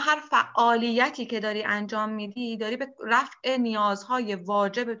 شما هر فعالیتی که داری انجام میدی داری به رفع نیازهای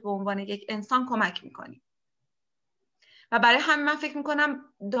واجب به عنوان یک انسان کمک میکنی. و برای همین من فکر میکنم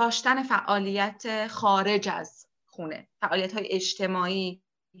داشتن فعالیت خارج از خونه، فعالیت‌های اجتماعی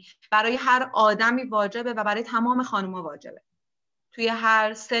برای هر آدمی واجبه و برای تمام خانوما واجبه توی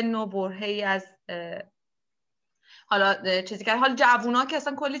هر سن و برهه‌ای از حالا چیزی که حالا جوونا که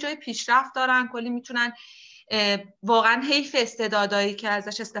اصلا کلی جای پیشرفت دارن، کلی میتونن، واقعا حیف استعدادایی که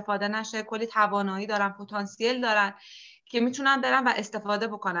ازش استفاده نشه، کلی توانایی دارن، پتانسیل دارن که میتونن برن و استفاده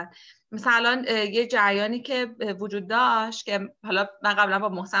بکنن. مثلا یه جریانی که وجود داشت که حالا من قبلا با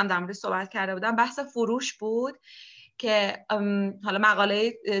محسن در موردش صحبت کرده بودم، بحث فروش بود که حالا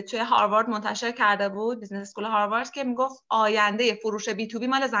مقاله توی هاروارد منتشر کرده بود، بیزنس اسکول هاروارد، که میگفت آینده فروش بی تو بی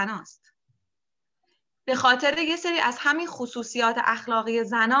مال زناست. به خاطر یه سری از همین خصوصیات اخلاقی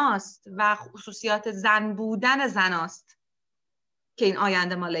زناست و خصوصیات زن بودن زناست که این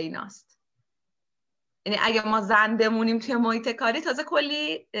آینده مال ایناست. یعنی اگه ما زن بمونیم توی محیط کاری، تازه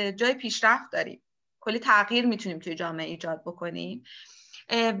کلی جای پیشرفت داریم، کلی تغییر میتونیم توی جامعه ایجاد بکنیم.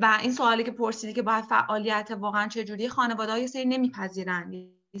 و این سوالی که پرسیدی که باید فعالیت واقعا چجوری، خانواده‌ها یه سری نمیپذیرن،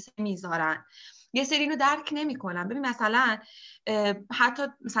 یه سری میذارن، یه سری اینو درک نمیکنن. ببین مثلا حتی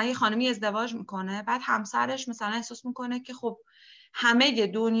مثلا یه خانمی ازدواج میکنه، بعد همسرش مثلا احساس میکنه که خب همه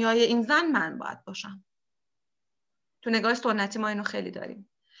دنیای این زن من باید باشم. تو نگاه سنتی ما اینو خیلی داریم.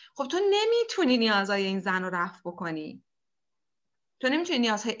 خب تو نمیتونی نیازهای این زن رو رفع بکنی. تو نمیتونی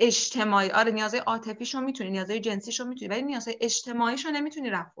نیازهای اجتماعی، آره نیازهای عاطفیشو میتونی، نیازهای جنسیشو میتونی، ولی نیازهای اجتماعیشو نمیتونی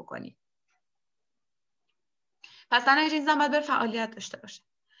رفع بکنی. پس در نتیجه این زن باید بر فعالیت داشته باشه.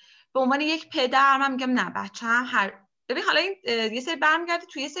 به عنوان یک پدر من میگم نه، بچه‌م ببین حالا این یه سری برمیگرده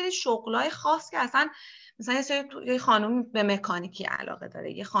توی یه سری شغلای خاص که اصلا مثلا یه خانومی به مکانیکی علاقه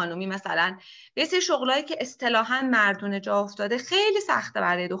داره، یه خانومی مثلا به سری شغلایی که اصطلاحاً مردونه جا افتاده خیلی سخته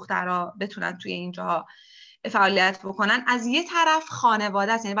برای دخترها بتونن توی اینجا فعالیت بکنن. از یه طرف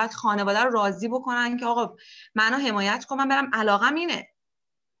خانواده است، یعنی باید خانواده رو راضی بکنن که آقا منو حمایت کن، من برم علاقم اینه.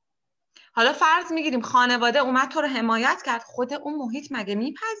 حالا فرض میگیریم خانواده اومد تو رو حمایت کرد، خود اون محیط مگه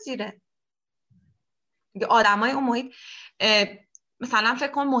میپذیره؟ آدمای اون محیط مثلا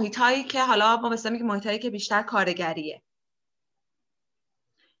فکر کن محیط هایی که حالا ما مثلا میگیم محیط هایی که بیشتر کارگریه،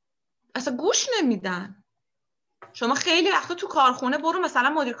 اصلا گوش نمیدن. شما خیلی وقتا تو کارخونه برو مثلا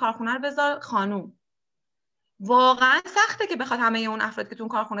مدیر کارخونه رو بذار خانوم، واقعا سخته که بخواد همه اون افراد که تو اون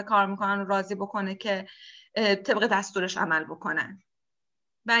کارخونه کار میکنن رو راضی بکنه که طبق دستورش عمل بکنن.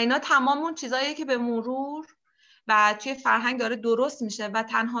 و اینا تمام اون چیزاییه که به مرور و توی فرهنگ داره درست میشه و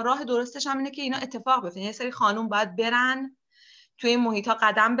تنها راه درستش هم اینه که اینا اتفاق بیفته. یه سری خانوم باید برن توی این محیطا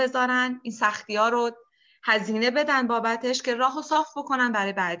قدم بذارن، این سختی‌ها رو هزینه بدن بابتش که راهو صاف بکنن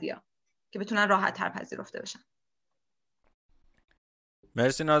برای بعدیا که بتونن راحت تر پذیرفته بشن.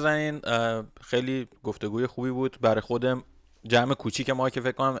 مرسی نازنین، خیلی گفتگوی خوبی بود برای خودم جمع کوچیک ما که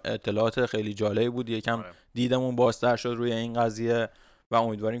فکر کنم اطلاعات خیلی جالبی بود، یکم دیدمون بازتر شد روی این قضیه و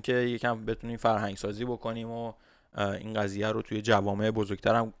امیدواریم که یکم بتونیم فرهنگ سازی بکنیم و این قضیه رو توی جوامع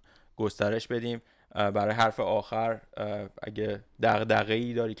بزرگتر هم گسترش بدیم. برای حرف آخر اگه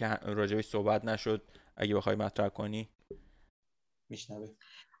دغدغه‌ای داری که راجبش صحبت نشد اگه بخوای مطرح کنی میشنوی.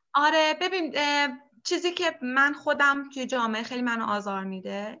 آره ببین، چیزی که من خودم توی جامعه خیلی منو آزار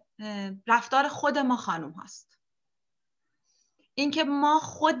میده رفتار خود ما خانوم هاست. اینکه ما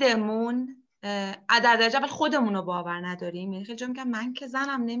خودمون در درجه اول خودمون رو باور نداریم. یعنی خیلی جا میگم من که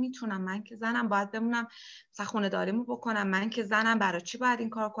زنم نمیتونم، من که زنم باید بمونم مثلا خونه داریمو بکنم، من که زنم برای چی باید این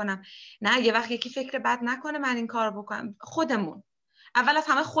کار کنم. نه، یه وقت یکی فکر بد نکنه من این کار بکنم. خودمون اول از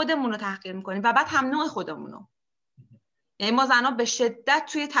همه خودمون رو تحقیر میکنیم و بعد هم نوع خودمون رو. یعنی ما زنها به شدت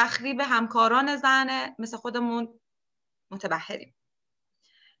توی تخریب همکاران زن مثل خودمون متبحریم،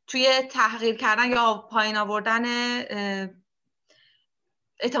 توی تحقیر کردن یا پایین آوردن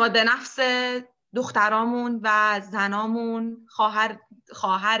اعتماد به نفس دخترامون و زنامون،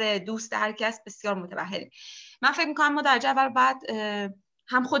 خواهر دوست هر کس، بسیار متبحریم. من فکر میکنم ما در درجه اول باید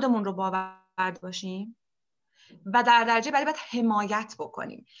هم خودمون رو باور باشیم و در درجه بعدی باید حمایت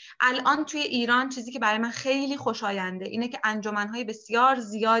بکنیم. الان توی ایران چیزی که برای من خیلی خوشاینده اینه که انجمن‌های بسیار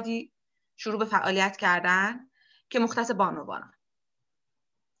زیادی شروع به فعالیت کردن که مختص بانوانن.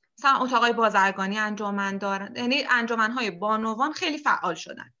 مثلا اتاقای بازرگانی انجمن دارن، یعنی انجمن‌های بانوان خیلی فعال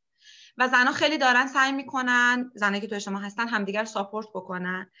شدن و زنها خیلی دارن سعی میکنن، زنایی که تو اجتماع هستن همدیگر ساپورت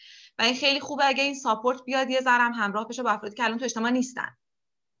بکنن و این خیلی خوبه اگه این ساپورت بیاد یه ذره هم همراه بشه با افرادی که الان تو اجتماع نیستن،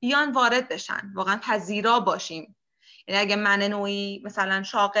 بیان وارد بشن، واقعا پذیرا باشیم. یعنی اگه من نوعی مثلا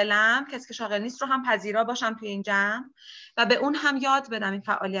شاغلم، کسی که شاغل نیست رو هم پذیرا باشم توی این جمع و به اون هم یاد بدم این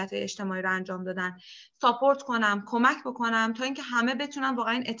فعالیت اجتماعی رو انجام دادن، ساپورت کنم، کمک بکنم تا اینکه همه بتونن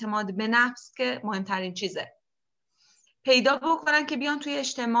واقعا این اعتماد به نفس که مهمترین چیزه پیدا بکنن که بیان توی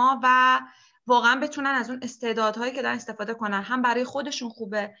اجتماع و واقعا بتونن از اون استعدادهایی که دارن استفاده کنن. هم برای خودشون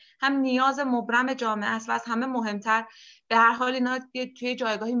خوبه، هم نیاز مبرم جامعه است و از همه مهمتر به هر حال اینا توی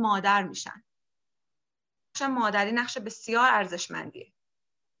جایگاهی مادر میشن. نقش مادری نقش بسیار ارزشمندیه.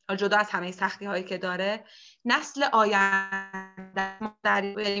 جدا از همه سختی هایی که داره، نسل آینده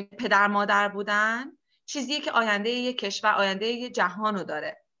پدر مادر بودن چیزیه که آینده یک کشور، آینده یک جهان رو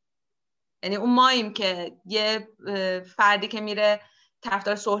داره. یعنی اون ماییم که یه فردی که میره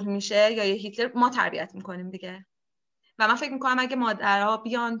طرفدار صلح میشه یا یه هیتلر ما تربیت میکنیم دیگه. و من فکر میکنم اگه مادرها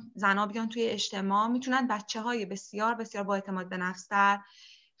بیان، زنها بیان توی اجتماع، میتونن بچه‌های بسیار بسیار با اعتماد به نفس‌تر،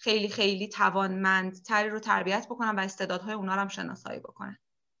 خیلی خیلی توانمندتری رو تربیت بکنن و استعدادهای اونا رو هم شناسایی بکنن.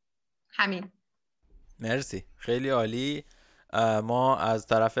 همین. مرسی، خیلی عالی. ما از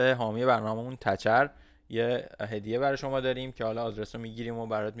طرف حامی برنامه‌مون تچر یه هدیه برای شما داریم که حالا آدرس رو میگیریم و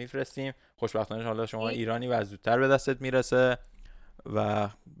برات میفرستیم. خوشبختانه حالا شما ایرانی و زودتر به دستت میرسه و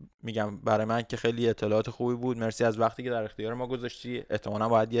میگم برای من که خیلی اطلاعات خوبی بود. مرسی از وقتی که در اختیار ما گذاشتی. احتمالاً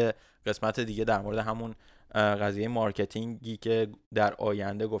باید یه قسمت دیگه در مورد همون قضیه مارکتینگی که در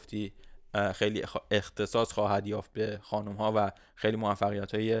آینده گفتی خیلی اختصاص خواهد یافت به خانم‌ها و خیلی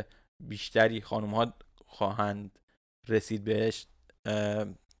موفقیت‌های بیشتری خانم‌ها خواهند رسید بهش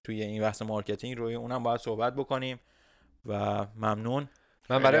توی این بحث مارکتینگ، روی اونم باید صحبت بکنیم و ممنون.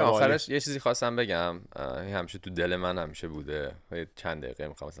 من برای آخرش یه چیزی خواستم بگم، همیشه تو دل من همیشه بوده، چند دقیقه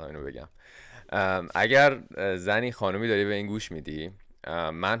میخواستم اینو بگم. اگر زنی خانومی داری به این گوش میدی،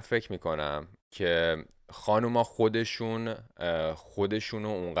 من فکر میکنم که خانوما خودشونو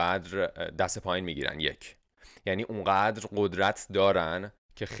اونقدر دست پایین میگیرن، یعنی اونقدر قدرت دارن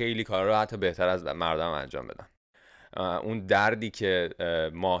که خیلی کارا رو حتی بهتر از مردم انجام بدن. اون دردی که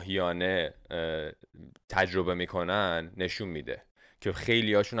ماهیانه تجربه میکنن نشون میده که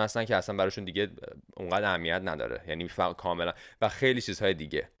خیلی هاشون هستن که اصلا براشون دیگه اونقدر اهمیت نداره، یعنی کاملا، و خیلی چیزهای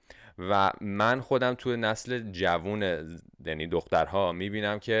دیگه. و من خودم تو نسل جوون یعنی دخترها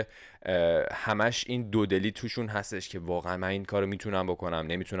میبینم که همش این دودلی توشون هستش که واقعا من این کارو میتونم بکنم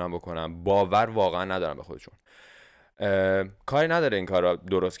نمیتونم بکنم، باور واقعا ندارم به خودشون. کاری نداره این کارا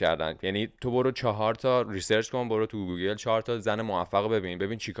درست کردن، یعنی تو برو 4 تا ریسرچ کن، برو تو گوگل 4 تا زن موفق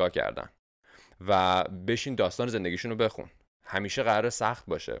ببین چیکار کردن و بشین داستان زندگیشون رو بخون. همیشه قراره سخت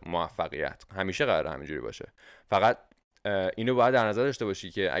باشه موفقیت، همیشه قراره همینجوری باشه. فقط اینو باید در نظر داشته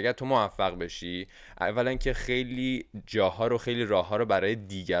باشی که اگر تو موفق بشی، اولا که خیلی جاها رو خیلی راهها رو برای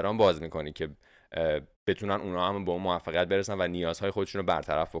دیگران باز میکنی که بتونن اونا هم به اون موفقیت برسن و نیازهای خودشون رو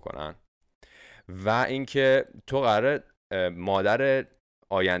برطرف بکنن. و اینکه تو قراره مادر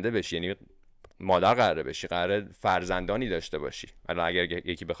آینده بشی، یعنی مادر قراره بشی، قراره فرزندانی داشته باشی، الان اگر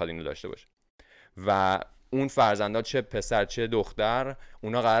یکی بخواد اینو داشته باشه، و اون فرزندان چه پسر چه دختر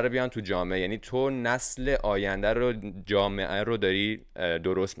اونا قراره بیان تو جامعه، یعنی تو نسل آینده رو، جامعه رو داری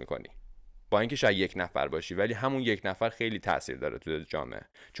درست میکنی. با اینکه شاید یک نفر باشی ولی همون یک نفر خیلی تاثیر داره تو جامعه،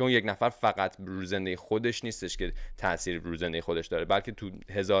 چون یک نفر فقط رو زندگی خودش نیستش که تاثیر رو زندگی خودش داره، بلکه تو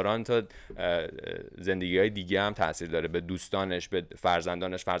هزاران تا زندگی‌های دیگه هم تاثیر داره، به دوستانش، به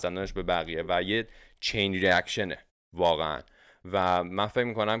فرزندانش به بقیه، و یه چین ریاکشنه واقعا. و من فکر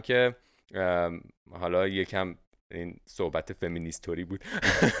میکنم که حالا یکم این صحبت فمینیستوری بود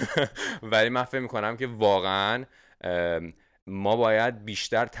ولی من فکر میکنم که واقعا ما باید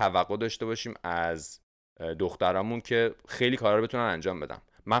بیشتر توقع داشته باشیم از دخترامون که خیلی کارا رو بتونن انجام بدن.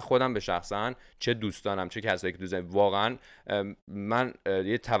 من خودم به شخصا چه دوستانم چه کسایی که دوستم، واقعا من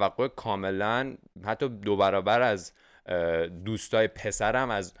یه توقع کاملا حتی 2 برابر از دوستای پسرم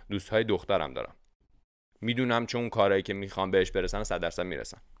از دوستای دخترم دارم. میدونم چون کارهایی که میخوام بهش برسن 100%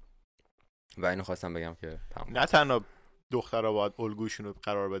 میرسن. و اینو خواستم بگم که نه تنها دخترها باید الگوشون رو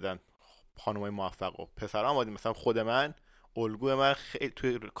قرار بدن خانمای موفق، و پسرها باید، مثلا خود من الگوی من خیلی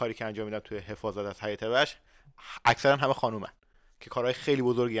توی کاری که انجام میدم توی حفاظت از حیات وحش اکثرا همه خانومن که کارهای خیلی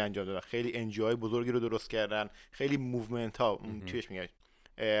بزرگی انجام دادن، خیلی انجیوهای بزرگی رو درست کردن، خیلی موومنت ها چیش میگن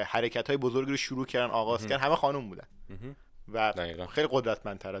حرکت های بزرگی رو شروع کردن، آغاز کردن، همه خانوم بودن و دقیقا. خیلی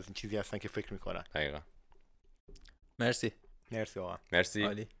قدرتمندتر از این چیزی هستن که فکر میکنن. دقیقاً. مرسی آقا. مرسی.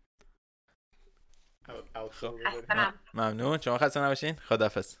 عالی. ممنون. شما خسته نباشین.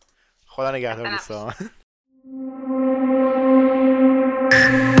 خداحافظ. خدا نگهدار دوستان.